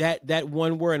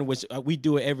one word in which we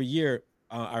do it every year,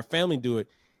 our family do it.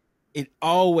 It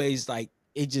always my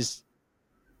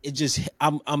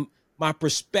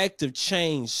perspective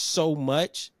changed so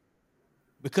much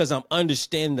because I'm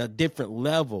understanding a different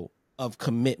level of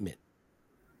commitment.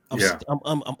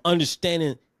 I'm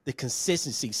understanding the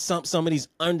consistency, some of these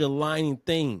underlying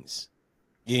things,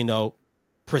 you know,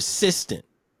 persistent,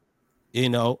 you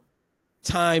know,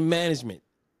 time management,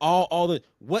 all the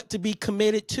what to be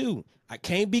committed to. I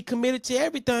can't be committed to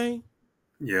everything.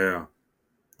 Yeah.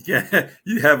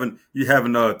 You having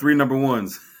 3 number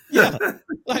ones. Yeah.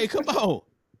 Like, come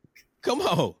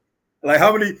on. Like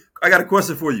how many? I got a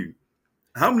question for you.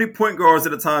 How many point guards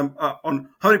at a time how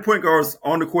many point guards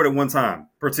on the court at one time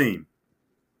per team?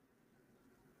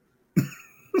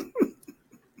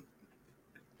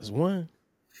 There's one.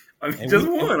 I mean, just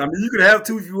one. I mean, you could have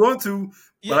 2 if you want to,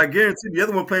 but I guarantee the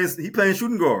other one playing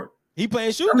shooting guard. He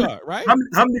playing shooting guard, right? How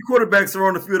many quarterbacks are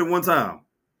on the field at one time?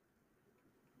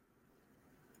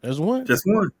 There's one. Just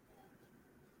one.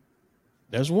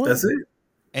 There's one. That's it.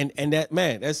 And that,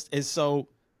 man, it's so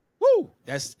woo.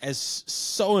 That's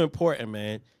so important,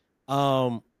 man.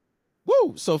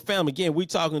 Woo. So, fam, again, we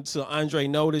talking to Andre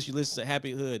Notice. You listen to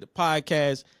Happy Hood, the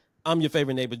podcast. I'm your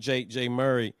favorite neighbor, Jay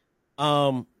Murray.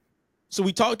 So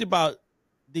we talked about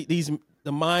the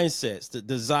mindsets, the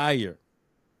desire.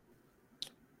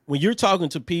 When you're talking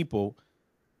to people,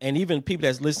 and even people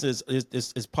that's listening to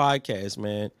this podcast,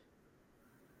 man,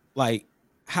 like,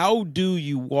 how do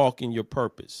you walk in your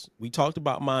purpose? We talked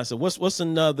about mindset. What's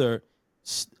another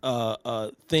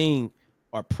thing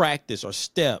or practice or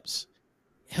steps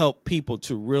help people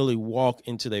to really walk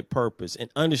into their purpose and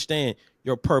understand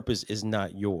your purpose is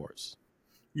not yours?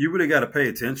 You really got to pay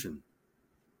attention.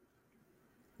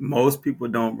 Most people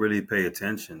don't really pay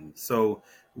attention. So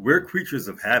we're creatures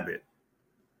of habit.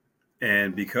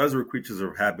 And because we're creatures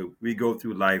of habit, we go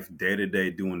through life day to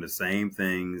day doing the same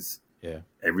things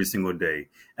every single day.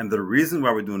 And the reason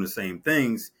why we're doing the same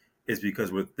things is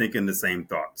because we're thinking the same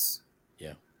thoughts.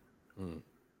 Yeah. Mm.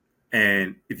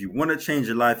 And if you want to change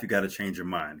your life, you got to change your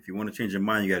mind. If you want to change your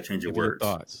mind, you got to change your words.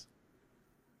 Thoughts.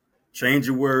 Change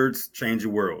your words, change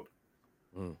your world.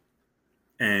 Mm.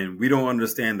 And we don't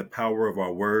understand the power of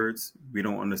our words. We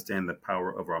don't understand the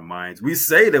power of our minds. We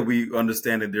say that we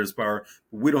understand that there's power,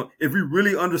 but we don't. If we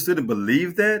really understood and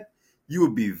believed that, you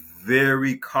would be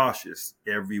very cautious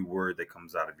every word that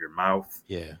comes out of your mouth.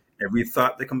 Yeah. Every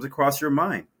thought that comes across your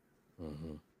mind.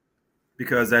 Mm-hmm.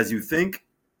 Because as you think,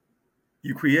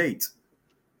 you create.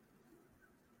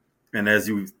 And as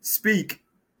you speak,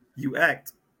 you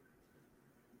act.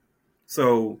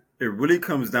 So it really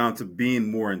comes down to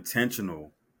being more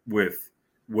intentional with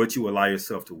what you allow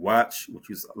yourself to watch, what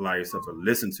you allow yourself to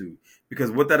listen to,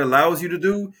 because what that allows you to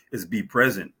do is be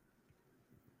present.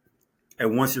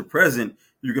 And once you're present,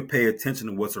 you can pay attention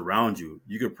to what's around you.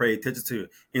 You can pay attention to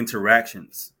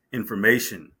interactions,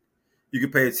 information. You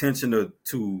can pay attention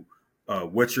to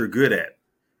what you're good at.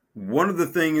 One of the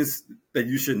things that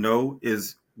you should know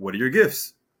is, what are your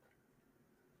gifts?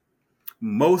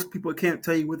 Most people can't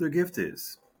tell you what their gift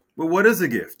is. But what is a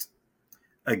gift?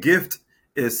 A gift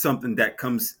is something that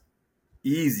comes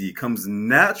easy, comes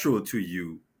natural to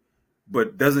you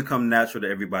but doesn't come natural to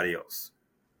everybody else.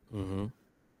 Mm-hmm.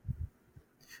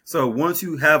 So once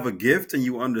you have a gift and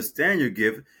you understand your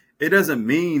gift, it doesn't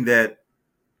mean that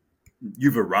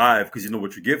you've arrived because you know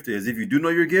what your gift is. If you do know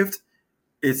your gift,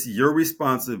 it's your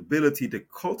responsibility to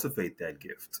cultivate that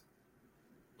gift.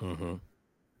 Mm-hmm.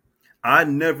 I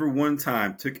never one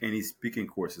time took any speaking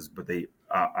courses, but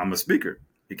I'm a speaker.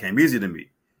 It came easy to me.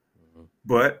 Mm-hmm.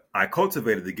 But I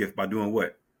cultivated the gift by doing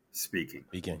what? Speaking.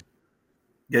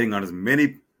 Getting on as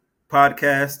many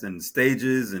podcasts and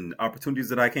stages and opportunities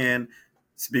that I can.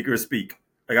 Speaker speak.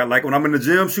 I got, like, when I'm in the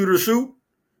gym, shooter shoot.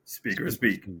 Speaker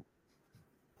speak.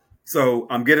 So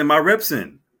I'm getting my reps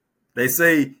in. They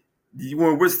say, you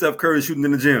want with Steph Curry shooting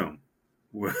in the gym.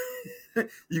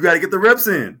 You got to get the reps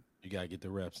in.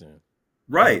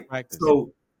 Right.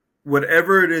 So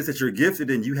whatever it is that you're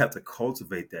gifted in, you have to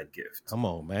cultivate that gift. Come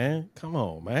on, man.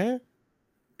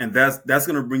 And that's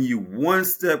going to bring you one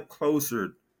step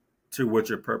closer to what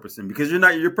your purpose is, because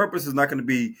your purpose is not going to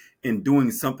be in doing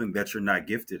something that you're not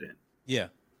gifted in. Yeah.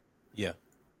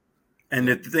 And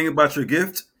the thing about your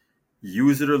gift,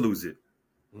 use it or lose it.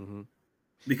 Mm-hmm.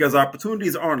 Because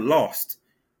opportunities aren't lost.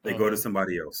 They go to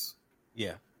somebody else.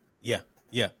 Yeah.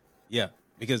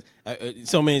 Because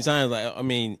so many times, like, I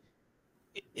mean,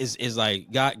 it's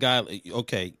like God,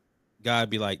 okay, God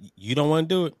be like, you don't want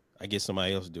to do it, I get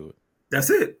somebody else to do it. That's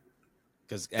it.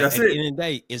 Because at the end of the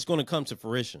day, it's going to come to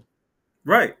fruition.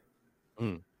 Right.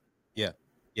 Yeah.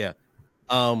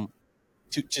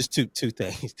 Two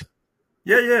things.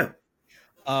 Yeah.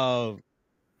 I've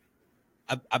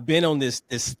been on this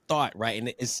thought, right,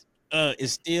 and it's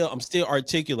still, I'm still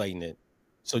articulating it.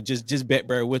 So just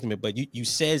bear with me. But you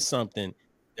said something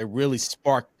that really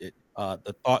sparked it.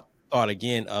 The thought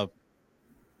again of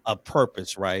a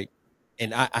purpose, right?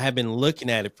 And I have been looking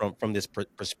at it from this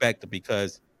perspective,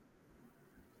 because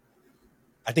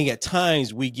I think at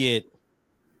times we get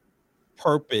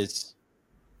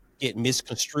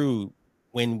misconstrued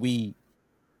when we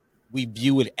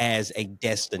view it as a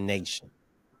destination.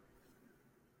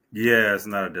 Yeah, it's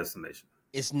not a destination.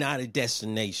 It's not a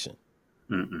destination.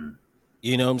 Mm-mm.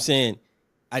 You know what I'm saying?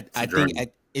 I think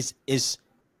it's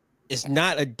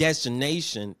not a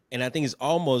destination, and I think it's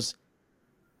almost,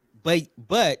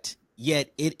 but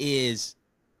yet it is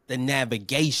the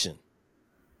navigation.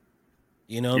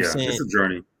 You know what I'm saying? It's a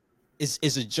journey.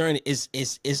 It's a journey.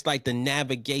 It's like the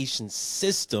navigation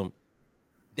system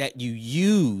that you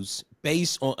use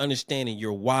based on understanding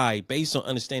your why, based on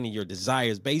understanding your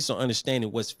desires, based on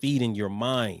understanding what's feeding your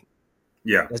mind.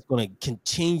 Yeah. That's going to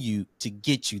continue to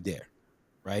get you there,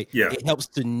 right? Yeah. It helps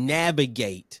to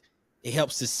navigate. It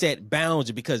helps to set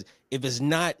boundaries, because if it's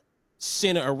not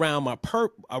centered around my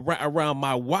around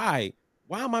my why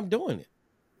am I doing it?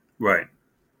 Right.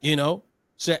 You know?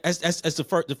 So that's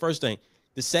the first thing.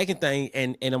 The second thing,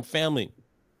 and I'm family.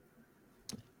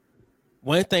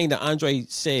 One thing that Andre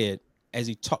said as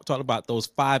he talked about those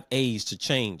 5 A's to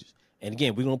change. And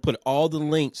again, we're going to put all the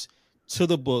links to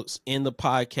the books in the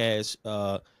podcast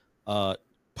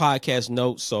podcast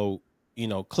notes. So,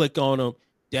 click on them.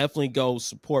 Definitely go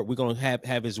support. We're going to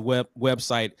have his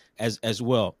website as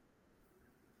well.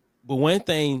 But one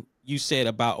thing you said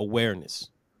about awareness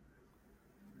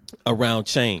around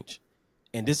change,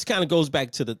 and this kind of goes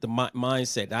back to the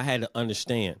mindset that I had to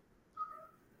understand,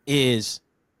 is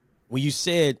when you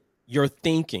said your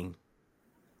thinking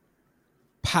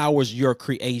powers your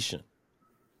creation.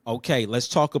 Okay, let's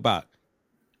talk about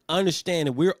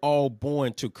understanding we're all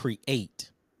born to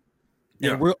create.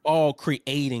 Yeah. And we're all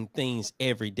creating things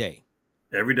every day.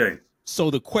 Every day. So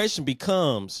the question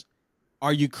becomes,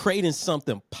 are you creating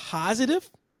something positive?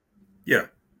 Yeah.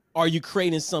 Or are you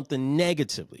creating something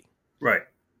negatively? Right.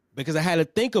 Because I had to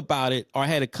think about it, or I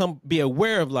had to be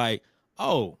aware of, like,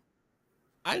 oh,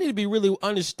 I need to be really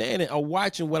understanding or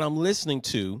watching what I'm listening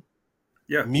to.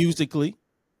 Yeah. Musically.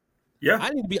 Yeah.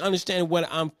 I need to be understanding what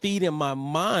I'm feeding my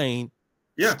mind.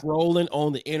 Yeah. Scrolling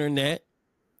on the internet.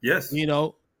 Yes.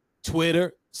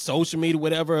 Twitter, social media,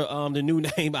 whatever the new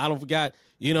name, I don't forgot.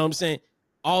 You know what I'm saying?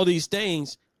 All these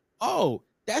things. Oh,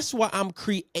 that's why I'm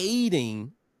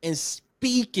creating and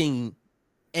speaking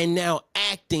and now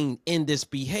acting in this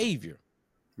behavior.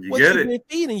 You get it. Been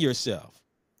feeding yourself.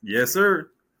 Yes, sir.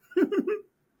 Yeah.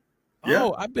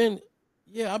 Oh, I've been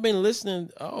listening.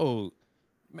 Oh,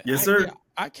 yes, sir.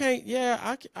 I can't.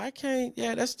 Yeah, I can't.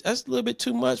 Yeah, that's a little bit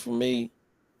too much for me.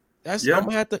 I'm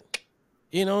gonna have to.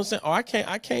 You know what I'm saying? Oh, I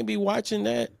can't be watching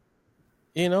that.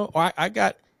 Or I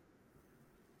got.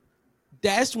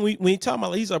 That's when you talk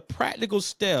about, these are practical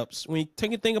steps. When you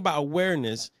take a thing about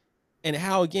awareness and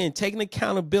how, again, taking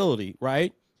accountability,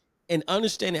 right? And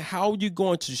understanding how you're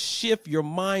going to shift your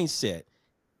mindset.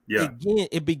 Yeah. Again,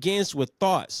 it begins with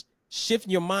thoughts.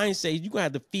 Shifting your mindset, you're gonna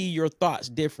have to feed your thoughts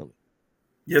differently.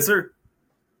 Yes, sir.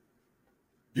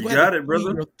 You have got to it, brother.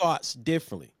 feed your thoughts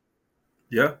differently.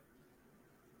 Yeah.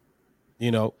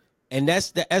 You know, and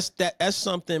that's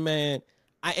something, man.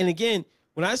 And again,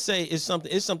 when I say it's something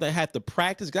I have to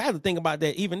practice. Cause I have to think about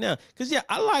that even now. Cause yeah,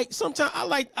 I like some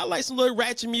little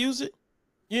ratchet music.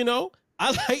 You know,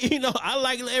 I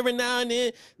like every now and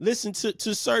then listen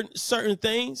to certain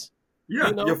things. Yeah.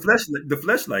 You know, The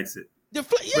flesh likes it. Yeah.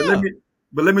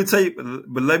 But let me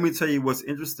tell you what's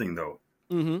interesting though.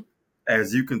 Mm-hmm.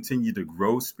 As you continue to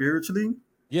grow spiritually,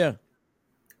 yeah,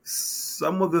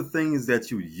 some of the things that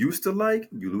you used to like,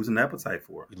 you lose an appetite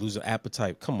for. You lose an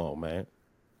appetite. Come on, man.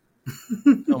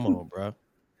 Come on, bro.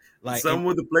 Like some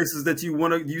of the places that you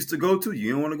used to go to,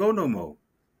 you don't want to go no more.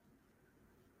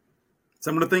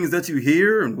 Some of the things that you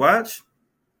hear and watch,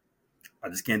 I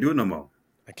just can't do it no more.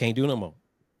 I can't do it no more.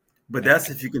 But that's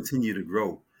if you continue to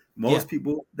grow. Most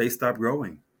people, they stop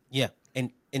growing. Yeah,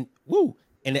 and woo,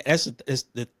 and that's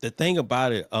the thing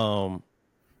about it.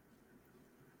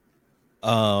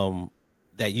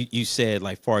 That you said,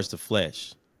 like, far as the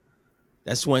flesh,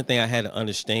 that's one thing I had to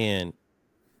understand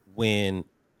when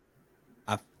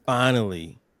I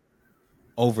finally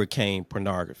overcame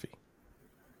pornography.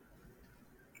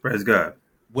 Praise God.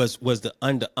 Was the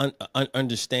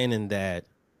understanding that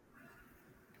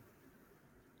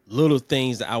little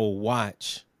things that I will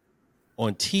watch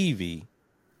on TV,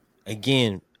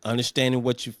 again, understanding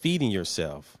what you're feeding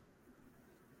yourself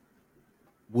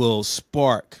will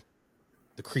spark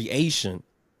the creation.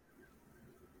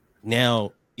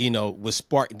 Now, will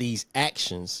spark these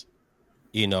actions,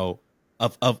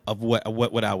 of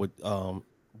what I would,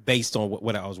 based on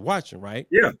what I was watching, right?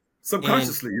 Yeah.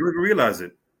 Subconsciously, you wouldn't realize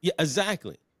it. Yeah,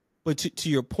 exactly. But to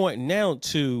your point now,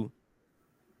 to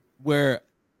where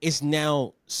it's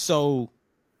now so,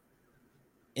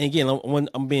 and again, when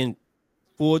I'm being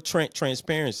full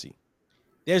transparency,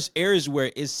 there's areas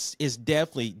where it's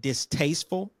definitely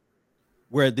distasteful,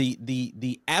 where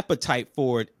the appetite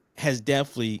for it has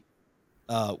definitely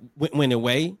went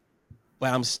away,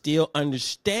 but I'm still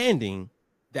understanding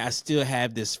that I still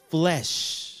have this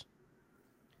flesh.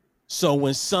 So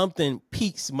when something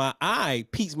piques my eye,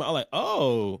 I'm like,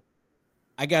 oh,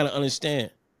 I gotta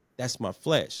understand that's my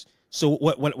flesh. So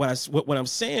what I'm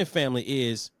saying, family,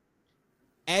 is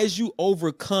as you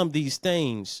overcome these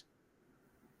things,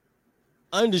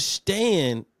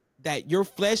 understand that your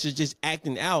flesh is just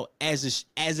acting out as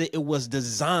it was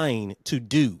designed to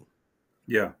do.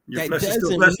 Yeah, your that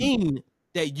doesn't mean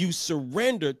that you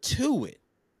surrender to it.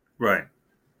 Right.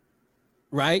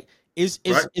 Right. It's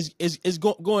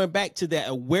going back to that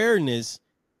awareness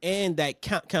and that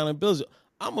accountability.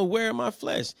 I'm aware of my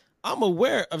flesh. I'm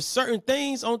aware of certain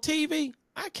things on TV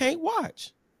I can't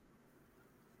watch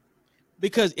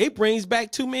because it brings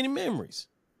back too many memories.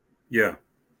 Yeah.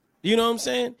 You know what I'm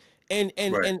saying?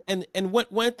 And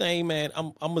one thing, man,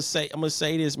 I'm gonna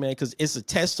say this, man, because it's a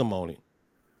testimony.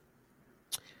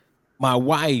 My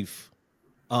wife,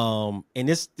 and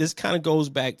this kind of goes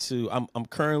back to I'm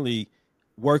currently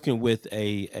working with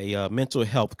a mental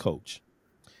health coach.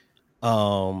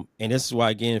 And this is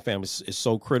why, again, family, it's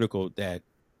so critical that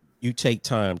you take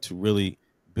time to really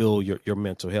build your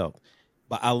mental health.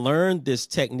 But I learned this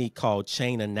technique called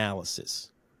chain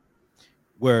analysis,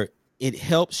 where it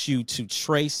helps you to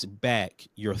trace back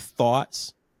your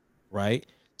thoughts, right?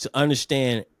 To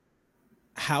understand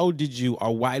how did you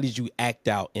or why did you act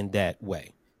out in that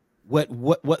way?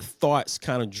 What thoughts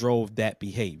kind of drove that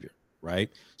behavior, right?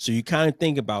 So you kind of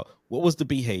think about what was the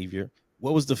behavior,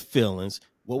 what was the feelings,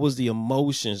 what was the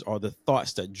emotions or the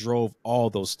thoughts that drove all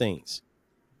those things.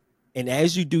 And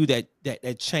as you do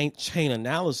that chain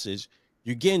analysis,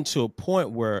 you're getting to a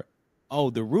point where, oh,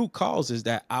 the root cause is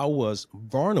that I was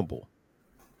vulnerable.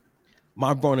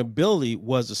 My vulnerability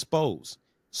was exposed.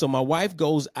 So my wife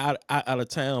goes out of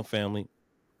town, family,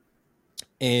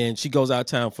 and she goes out of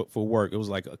town for work. It was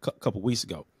like a couple weeks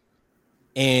ago.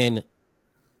 And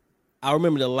I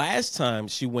remember the last time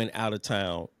she went out of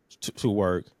town to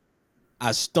work,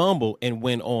 I stumbled and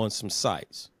went on some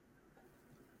sites.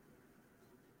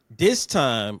 This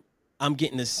time, I'm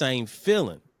getting the same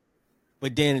feeling.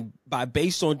 But then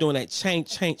based on doing that chain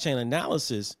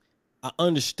analysis, I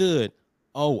understood,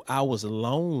 oh, I was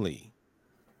lonely.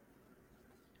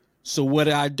 So what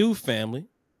did I do, family?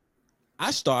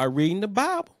 I started reading the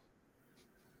Bible.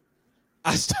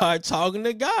 I started talking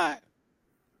to God.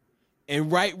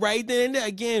 And right then and there,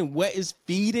 again, what is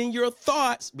feeding your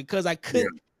thoughts? Because I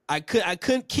couldn't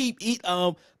keep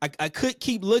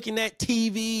looking at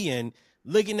TV and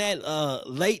looking at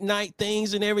late night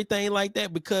things and everything like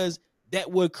that, because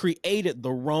that would created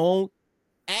the wrong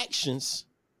actions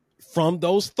from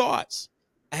those thoughts.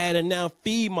 I had to now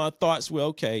feed my thoughts with,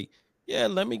 okay, yeah,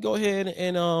 let me go ahead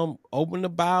and open the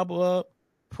Bible up,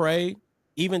 pray,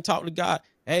 even talk to God.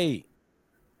 Hey,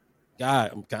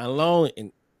 God, I'm kind of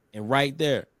lonely. And right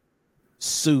there,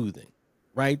 soothing.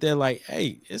 Right there, like,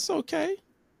 hey, it's okay.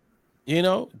 You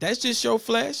know, that's just your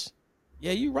flesh.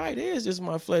 Yeah, you're right. It is just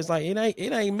my flesh. Like, it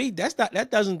ain't me. That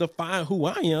doesn't define who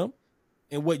I am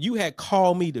and what you had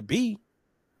called me to be.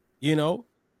 You know,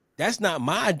 that's not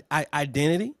my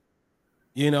identity.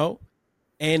 You know,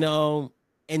 and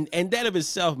that of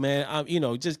itself, man.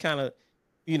 Just kind of,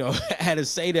 I had to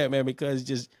say that, man, because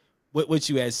just what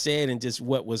you had said and just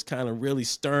what was kind of really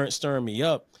stirring me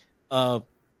up.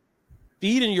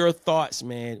 Feeding your thoughts,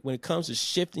 man, when it comes to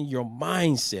shifting your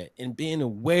mindset and being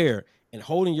aware and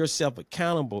holding yourself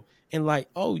accountable and like,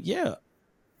 oh yeah,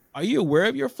 are you aware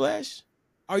of your flesh?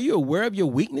 Are you aware of your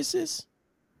weaknesses?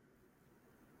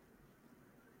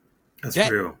 That's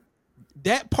real.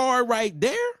 That part right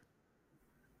there,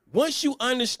 once you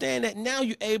understand that, now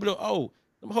you're able to,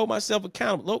 let me hold myself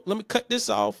accountable. Let me cut this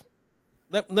off.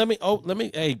 Let me open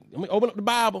up the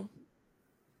Bible.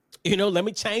 Let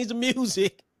me change the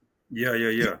music. Yeah.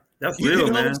 That's real,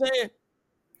 man. What I'm saying?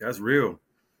 That's real.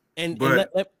 And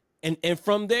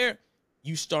from there,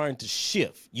 you starting to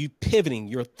shift. You pivoting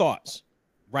your thoughts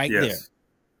right there.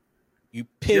 You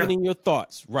pivoting your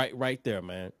thoughts right there,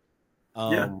 man.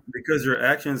 Because your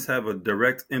actions have a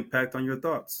direct impact on your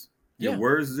thoughts. Your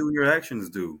words do, your actions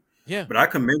do. Yeah. But I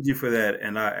commend you for that,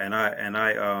 and I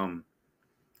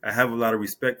have a lot of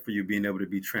respect for you being able to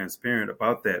be transparent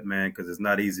about that, man, because it's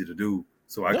not easy to do.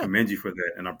 So I commend you for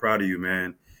that, and I'm proud of you,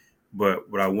 man. But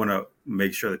what I want to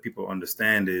make sure that people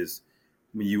understand is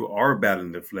when you are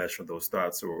battling the flesh or those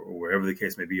thoughts or wherever the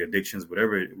case may be, addictions,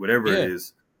 whatever it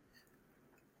is,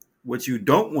 what you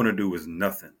don't want to do is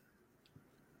nothing.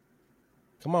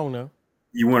 Come on now.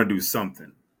 You want to do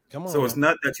something. Come on. So it's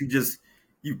not that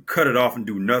you cut it off and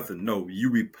do nothing. No, you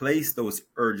replace those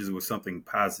urges with something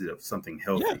positive, something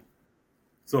healthy. Yeah.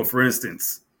 So for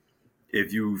instance,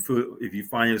 if you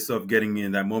find yourself getting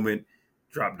in that moment,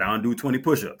 drop down, do 20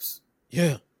 push-ups.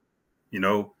 Yeah.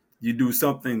 You do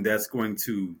something that's going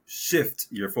to shift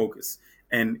your focus.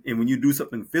 And when you do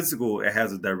something physical, it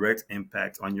has a direct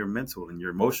impact on your mental and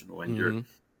your emotional and your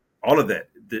all of that.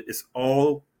 It's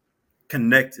all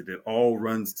connected. It all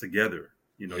runs together.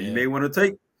 You may want to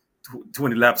take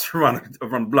 20 laps around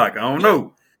the block. I don't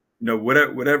know.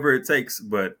 Whatever it takes,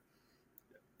 but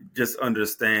just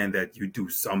understand that you do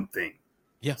something.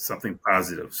 Yeah. Something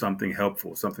positive, something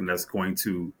helpful, something that's going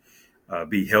to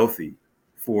be healthy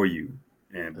for you.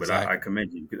 But I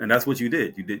commend you, and that's what you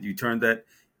did. You turned that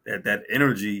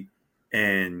energy,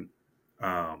 and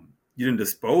you didn't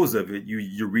dispose of it.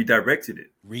 You redirected it.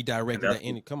 Redirected that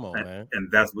energy. Come on, man.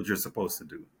 And that's what you're supposed to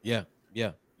do. Yeah.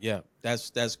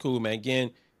 That's cool, man. Again,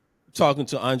 talking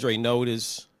to Andre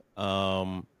Notice,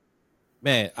 man.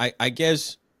 I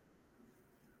guess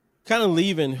kind of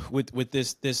leaving with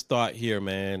this thought here,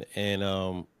 man,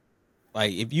 and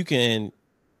like if you can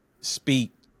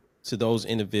speak to those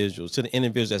individuals, to the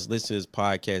individuals that's listening to this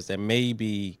podcast that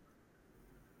maybe,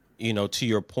 to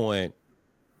your point,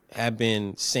 have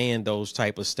been saying those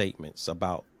type of statements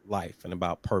about life and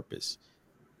about purpose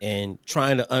and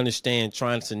trying to understand,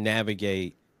 trying to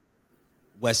navigate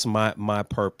what's my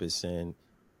purpose and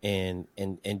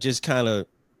just kind of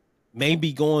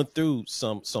maybe going through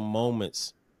some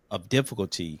moments of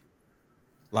difficulty.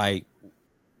 Like,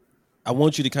 I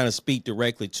want you to kind of speak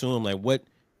directly to them. Like,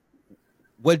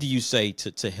 what do you say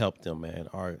to help them, man?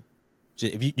 Or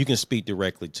if you can speak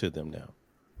directly to them now.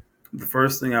 The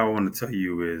first thing I want to tell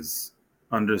you is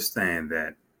understand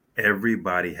that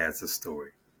everybody has a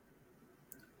story.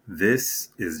 This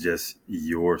is just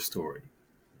your story.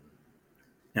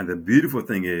 And the beautiful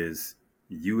thing is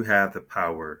you have the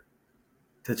power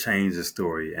to change the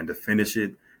story and to finish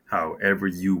it however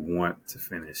you want to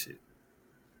finish it.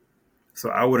 So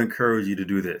I would encourage you to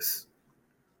do this.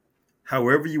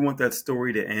 However you want that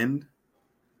story to end,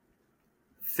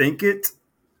 think it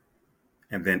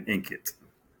and then ink it.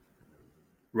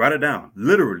 Write it down.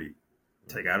 Literally.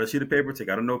 Take out a sheet of paper, take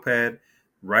out a notepad,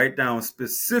 write down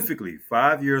specifically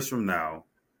 5 years from now,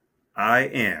 I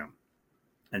am,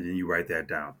 and then you write that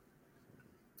down.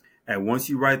 And once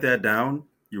you write that down,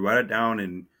 you write it down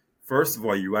in, first of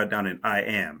all, you write down in I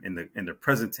am, in the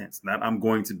present tense, not I'm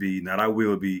going to be, not I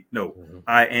will be. No,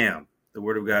 I am. The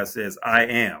word of God says I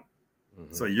am.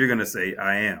 So you're going to say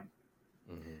I am.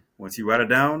 Once you write it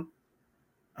down,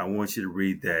 I want you to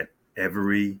read that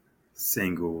every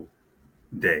single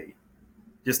day.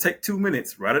 Just take 2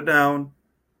 minutes, write it down,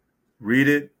 read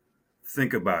it,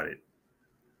 think about it,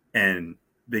 and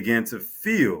begin to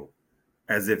feel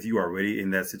as if you are already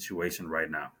in that situation right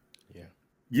now. Yeah.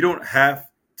 You don't have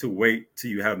to wait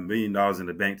till you have $1 million in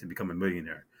the bank to become a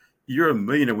millionaire. You're a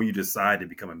millionaire when you decide to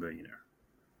become a millionaire.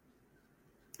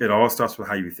 It all starts with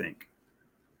how you think.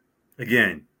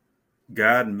 Again,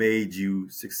 God made you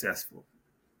successful.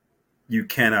 You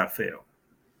cannot fail.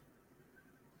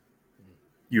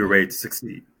 You're ready to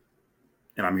succeed.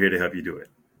 And I'm here to help you do it.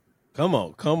 Come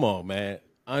on, man.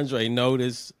 Andre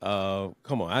Notice.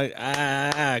 Come on.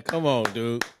 Come on,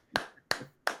 dude.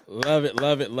 Love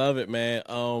it, man.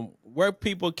 Where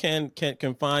people can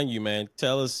find you, man.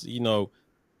 Tell us,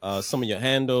 some of your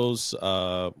handles,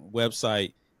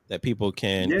 website that people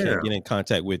can get in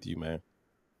contact with you, man.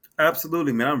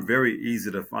 Absolutely, man. I'm very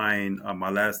easy to find. My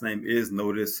last name is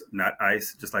Notice, not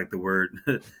Ice, just like the word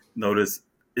Notice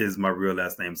is my real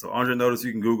last name. So Andre Notice,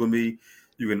 you can Google me.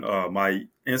 You can, my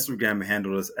Instagram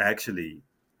handle is actually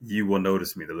You Will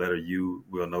Notice Me. The letter U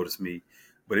will notice me.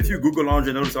 But if you Google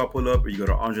Andre Notice, I'll pull up, or you go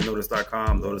to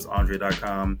AndreNotice.com,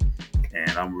 NoticeAndre.com,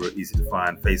 and I'm real easy to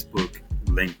find. Facebook,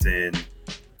 LinkedIn,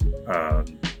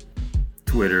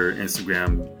 Twitter,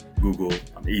 Instagram, Google.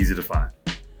 I'm easy to find.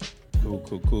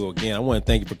 Cool. Again, I want to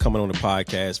thank you for coming on the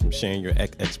podcast, from sharing your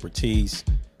expertise.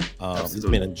 It's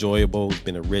been enjoyable. It's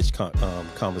been a rich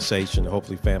conversation.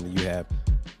 Hopefully, family, you have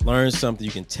learned something.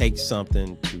 You can take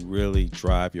something to really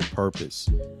drive your purpose.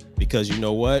 Because you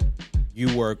know what?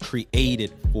 You were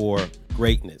created for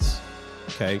greatness.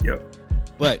 Okay? Yep.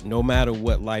 But no matter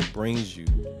what life brings you,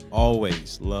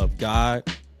 always love God,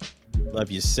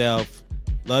 love yourself,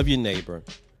 love your neighbor.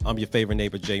 I'm your favorite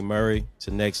neighbor, Jay Murray.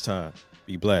 Till next time,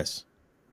 be blessed.